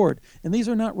across the board, and these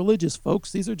are not religious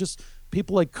folks, these are just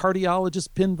people like cardiologist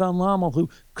Pim van Lommel, who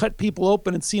cut people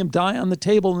open and see them die on the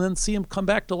table and then see them come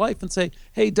back to life and say,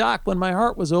 hey, doc, when my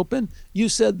heart was open, you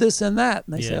said this and that.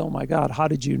 And they say, oh, my God, how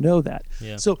did you know that?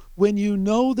 Yeah. So when you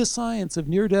know the science of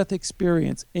near-death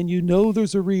experience and you know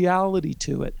there's a reality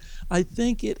to it, I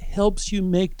think it helps you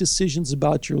make decisions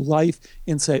about your life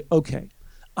and say, okay,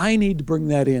 I need to bring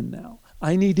that in now.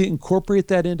 I need to incorporate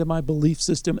that into my belief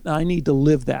system, and I need to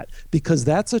live that, because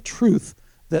that's a truth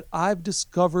that I've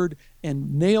discovered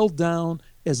and nailed down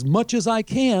as much as I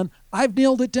can. I've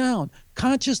nailed it down.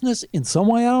 Consciousness, in some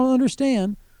way I don't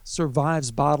understand,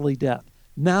 survives bodily death.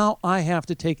 Now I have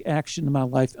to take action in my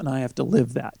life, and I have to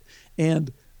live that.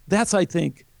 And that's I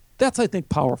think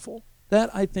powerful.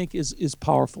 That I think is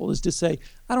powerful, is to say,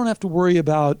 I don't have to worry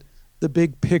about the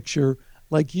big picture.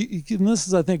 Like and this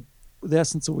is, I think, the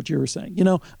essence of what you were saying.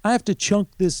 I have to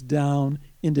chunk this down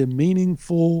into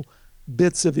meaningful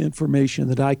bits of information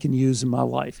that I can use in my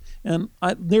life. And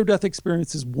near-death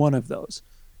experience is one of those.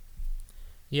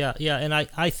 Yeah, and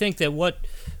I think that what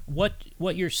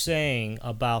you're saying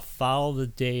about follow the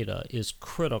data is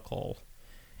critical.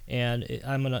 And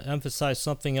I'm going to emphasize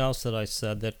something else that I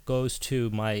said that goes to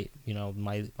my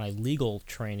legal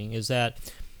training, is that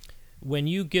when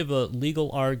you give a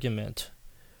legal argument,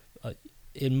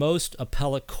 in most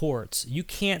appellate courts, you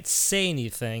can't say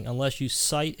anything unless you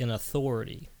cite an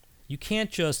authority. You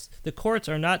can't the courts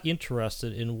are not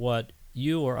interested in what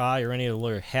you or I or any other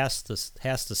lawyer has to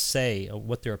say, or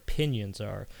what their opinions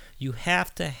are. You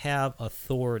have to have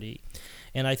authority.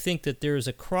 And I think that there is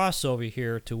a crossover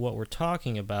here to what we're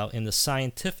talking about in the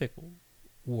scientific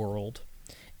world.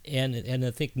 And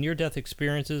I think near-death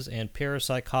experiences and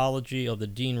parapsychology of the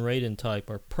Dean Radin type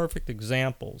are perfect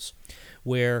examples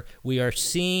where we are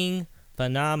seeing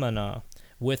phenomena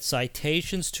with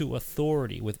citations to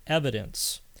authority, with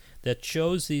evidence that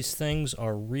shows these things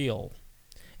are real.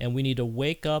 And we need to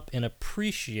wake up and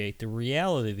appreciate the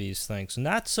reality of these things.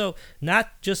 Not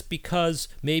just because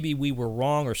maybe we were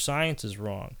wrong or science is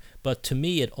wrong, but to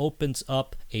me it opens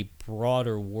up a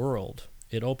broader world.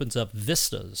 It opens up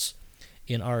vistas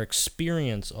in our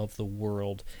experience of the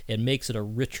world and makes it a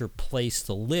richer place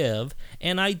to live.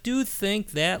 And I do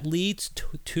think that leads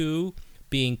to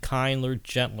being kinder,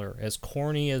 gentler, as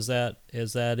corny as that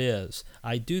is.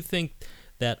 I do think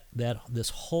that this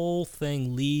whole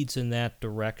thing leads in that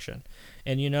direction.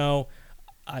 And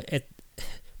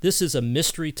this is a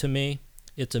mystery to me.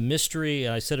 It's a mystery,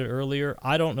 and I said it earlier,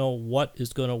 I don't know what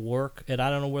is going to work, and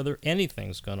I don't know whether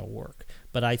anything's going to work.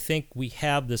 But I think we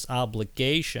have this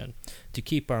obligation to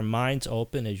keep our minds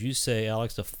open, as you say,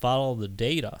 Alex, to follow the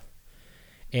data,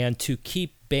 and to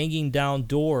keep banging down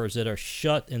doors that are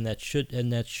shut and that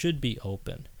should be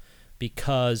open,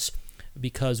 because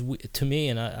to me,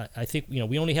 and I think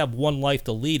we only have one life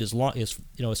to lead as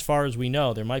far as we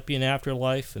know. There might be an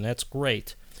afterlife, and that's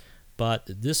great, but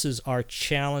this is our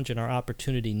challenge and our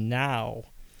opportunity now,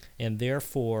 and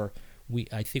therefore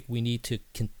I think we need to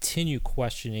continue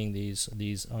questioning these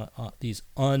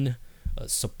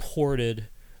unsupported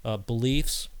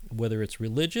beliefs, whether it's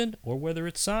religion or whether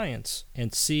it's science,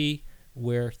 and see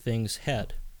where things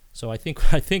head. So I think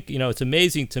it's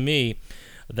amazing to me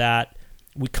that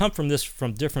we come from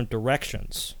different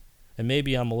directions, and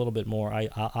maybe I'm a little bit more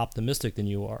optimistic than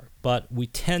you are, but we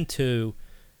tend to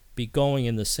be going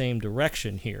in the same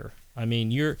direction here. I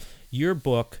mean, your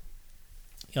book,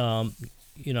 you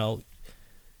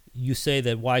say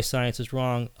that why science is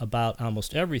wrong about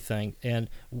almost everything, and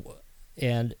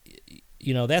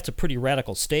that's a pretty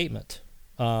radical statement,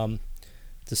 to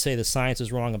say that science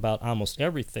is wrong about almost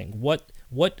everything. What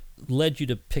led you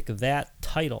to pick that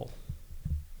title?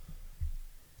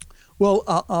 Well,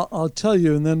 I'll tell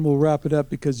you, and then we'll wrap it up,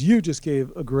 because you just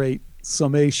gave a great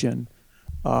summation,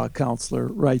 Counselor,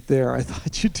 right there. I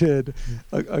thought you did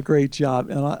a great job.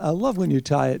 And I love when you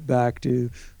tie it back to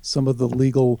some of the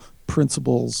legal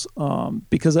principles,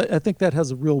 because I think that has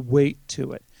a real weight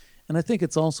to it. And I think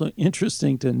it's also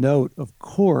interesting to note, of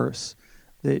course,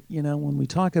 that, when we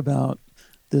talk about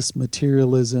this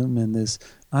materialism and this,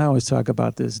 I always talk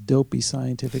about this dopey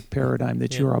scientific paradigm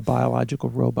that you're a biological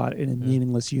robot in a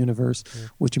meaningless universe,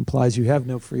 which implies you have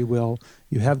no free will,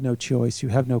 you have no choice, you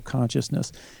have no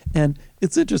consciousness. And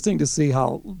it's interesting to see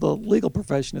how the legal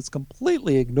profession has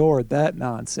completely ignored that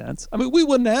nonsense. I mean, we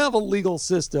wouldn't have a legal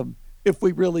system if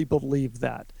we really believed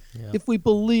that. Yeah. If we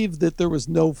believed that there was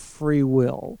no free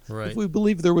will, if we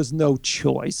believed there was no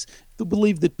choice, if we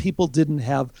believed that people didn't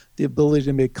have the ability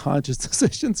to make conscious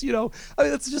decisions,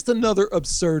 it's just another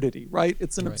absurdity, right?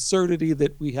 It's an absurdity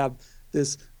that we have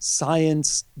this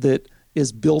science that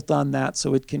is built on that,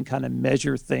 so it can kind of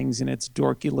measure things in its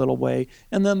dorky little way.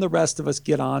 And then the rest of us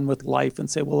get on with life and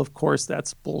say, well, of course,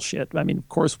 that's bullshit. I mean, of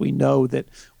course, we know that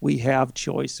we have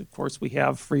choice. Of course, we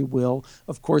have free will.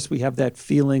 Of course, we have that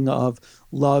feeling of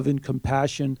love and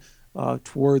compassion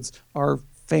towards our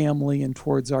family and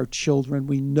towards our children.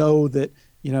 We know that,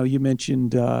 you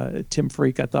mentioned Tim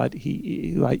Freak. I thought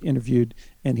who I interviewed,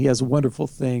 and he has a wonderful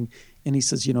thing. And he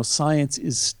says, science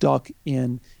is stuck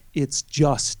in its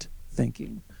just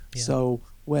thinking. Yeah. So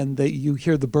when you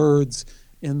hear the birds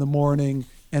in the morning,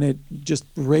 and it just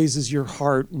raises your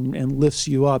heart and lifts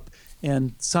you up, and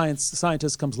the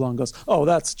scientist comes along and goes, oh,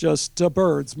 that's just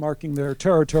birds marking their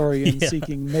territory and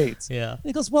seeking mates. Yeah. And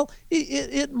he goes, well,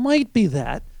 it might be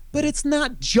that, but it's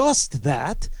not just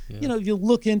that. Yeah. You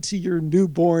look into your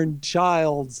newborn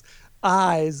child's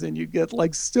eyes, and you get,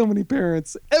 like so many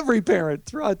parents, every parent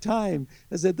throughout time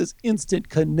has had this instant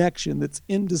connection, that's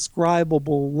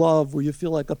indescribable love, where you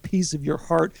feel like a piece of your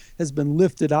heart has been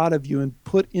lifted out of you and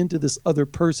put into this other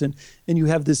person, and you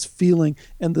have this feeling.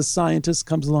 And the scientist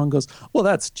comes along and goes, well,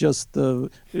 that's just the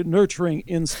nurturing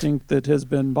instinct that has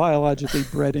been biologically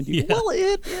bred into you.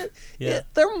 Well,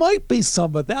 there might be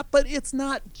some of that, but it's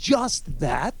not just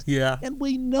that. Yeah. And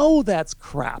we know that's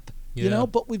crap.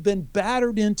 But we've been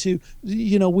battered into,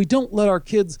 we don't let our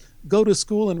kids go to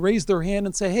school and raise their hand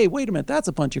and say, hey, wait a minute, that's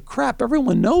a bunch of crap.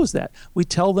 Everyone knows that. We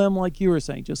tell them, like you were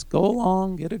saying, just go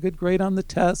along, get a good grade on the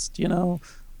test,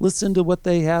 listen to what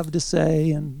they have to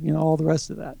say, and, all the rest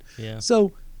of that. Yeah.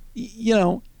 So,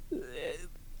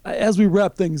 as we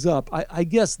wrap things up, I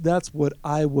guess that's what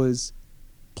I was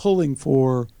pulling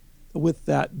for with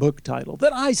that book title,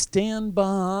 that I stand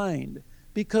behind.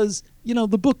 Because,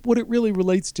 the book, what it really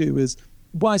relates to is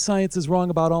why science is wrong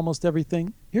about almost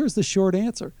everything. Here's the short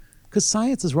answer. Because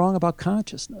science is wrong about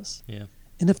consciousness. Yeah.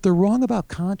 And if they're wrong about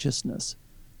consciousness,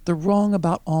 they're wrong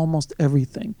about almost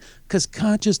everything. Because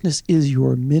consciousness is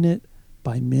your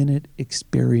minute-by-minute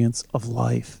experience of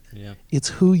life. Yeah. It's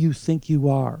who you think you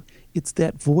are. It's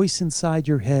that voice inside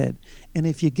your head. And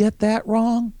if you get that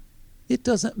wrong, it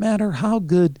doesn't matter how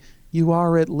good you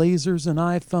are at lasers and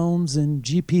iPhones and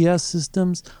GPS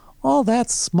systems. All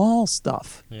that's small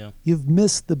stuff. Yeah. You've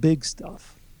missed the big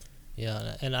stuff.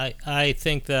 Yeah, and I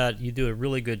think that you do a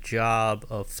really good job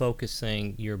of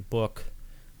focusing your book,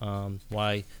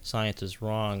 Why Science is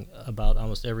Wrong About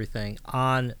Almost Everything,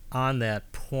 on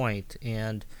that point.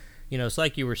 And, it's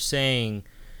like you were saying,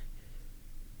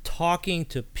 talking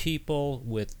to people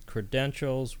with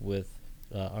credentials, who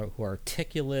are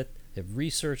articulate, have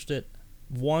researched it,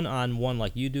 one-on-one,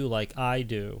 like you do, like I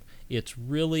do, it's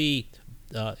really,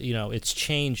 it's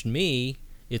changed me.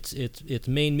 It's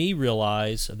made me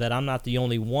realize that I'm not the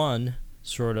only one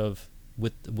sort of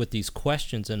with these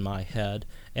questions in my head.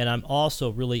 And I'm also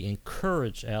really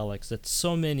encouraged, Alex, that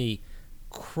so many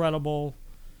credible,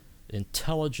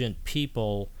 intelligent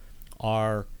people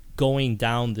are going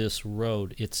down this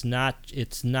road. It's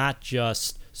not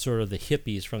just sort of the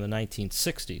hippies from the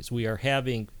 1960s. We are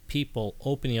having people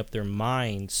opening up their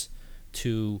minds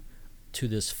to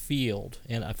this field,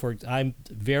 and I'm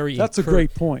very. That's a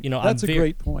great point. That's a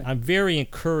great point. I'm very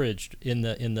encouraged in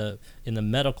the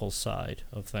medical side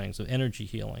of things, of energy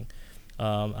healing,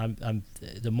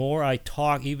 The more I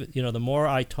talk, the more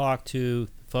I talk to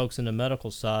folks in the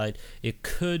medical side, it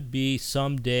could be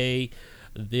someday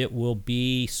that will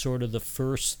be sort of the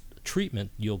first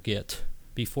treatment you'll get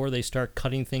before they start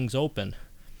cutting things open,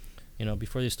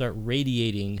 before they start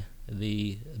radiating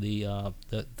the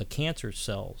cancer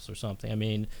cells or something. I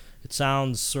mean, it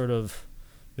sounds sort of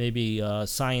maybe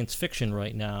science fiction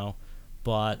right now,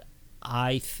 but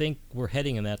I think we're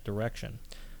heading in that direction.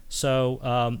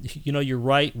 So, you're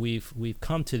right. We've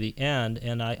come to the end,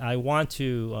 and I want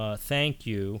to thank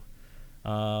you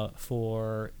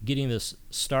for getting this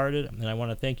started, and I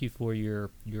want to thank you for your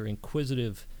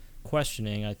inquisitive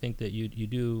questioning. I think that you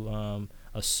do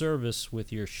a service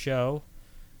with your show,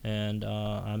 and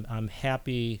I'm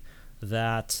happy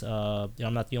that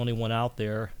I'm not the only one out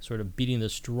there sort of beating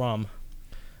this drum,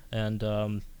 and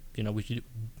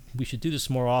we should do this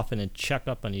more often and check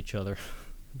up on each other.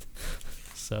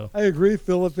 So I agree,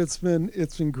 Philip. It's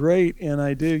been great, and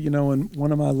I do. When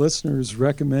one of my listeners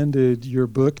recommended your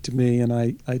book to me, and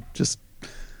I just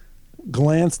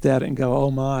glanced at it and go, "Oh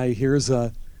my! Here's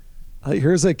a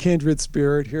kindred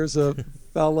spirit. Here's a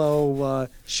fellow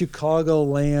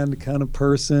Chicagoland kind of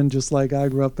person, just like I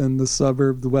grew up in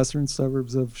the western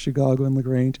suburbs of Chicago and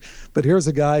LaGrange. But here's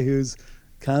a guy who's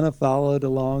kind of followed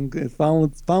along,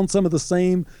 found some of the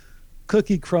same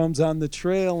cookie crumbs on the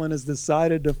trail and has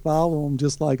decided to follow them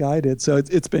just like I did. So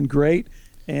it's been great.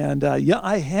 And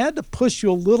I had to push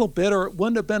you a little bit, or it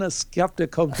wouldn't have been a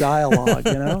skeptical dialogue,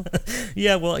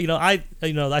 Yeah, well, I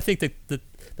think that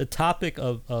the topic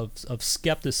of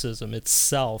skepticism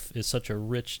itself is such a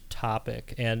rich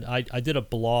topic. And I did a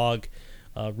blog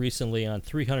recently on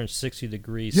 360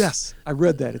 degrees. Yes, I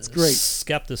read that. It's great.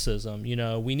 Skepticism.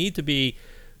 We need to be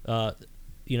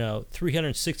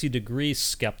 360 degrees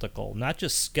skeptical, not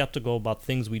just skeptical about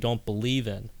things we don't believe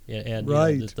in, and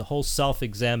right. The whole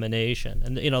self-examination.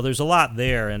 And there's a lot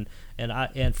there, and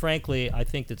frankly, I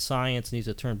think that science needs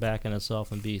to turn back on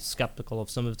itself and be skeptical of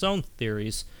some of its own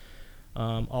theories.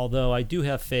 Although I do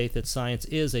have faith that science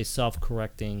is a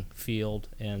self-correcting field,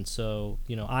 and so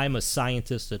I'm a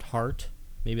scientist at heart,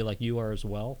 maybe like you are as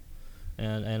well,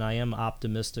 and I am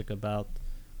optimistic about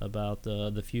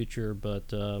the future,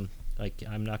 but I'm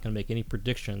not going to make any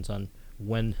predictions on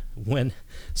when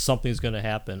something's going to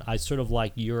happen. I sort of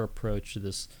like your approach to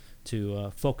this,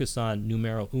 to focus on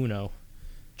numero uno,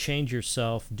 change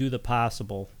yourself, do the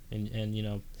possible, and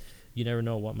you never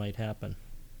know what might happen.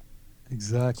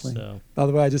 Exactly. So, by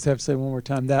the way, I just have to say one more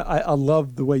time that I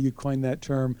love the way you coined that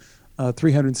term,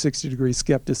 360 degree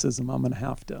skepticism. I'm going to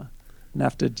have to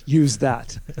use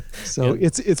that. So yeah.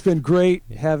 It's been great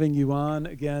having you on.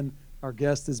 Again, our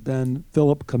guest has been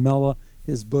Philip Comella.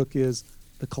 His book is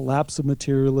The Collapse of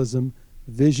Materialism,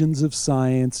 Visions of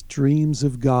Science, Dreams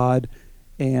of God,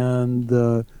 and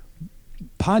the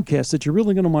podcast that you're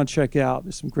really going to want to check out.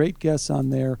 There's some great guests on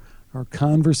there. Our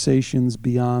Conversations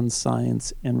Beyond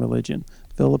Science and Religion.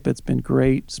 Philip, it's been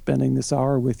great spending this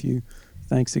hour with you.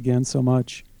 Thanks again so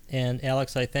much. And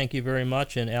Alex, I thank you very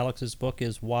much. And Alex's book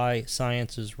is Why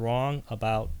Science is Wrong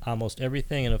About Almost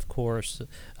Everything. And of course,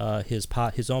 his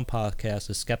own podcast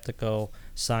is Skeptical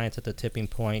Science at the Tipping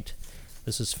Point.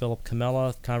 This is Philip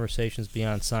Comella, Conversations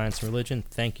Beyond Science and Religion.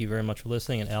 Thank you very much for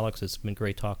listening. And Alex, it's been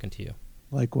great talking to you.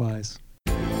 Likewise.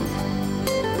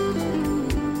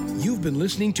 You've been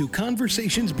listening to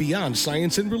Conversations Beyond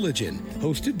Science and Religion,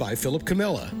 hosted by Philip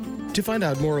Comella. To find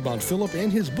out more about Philip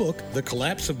and his book, The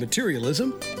Collapse of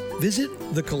Materialism, visit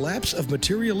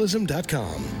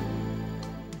thecollapseofmaterialism.com.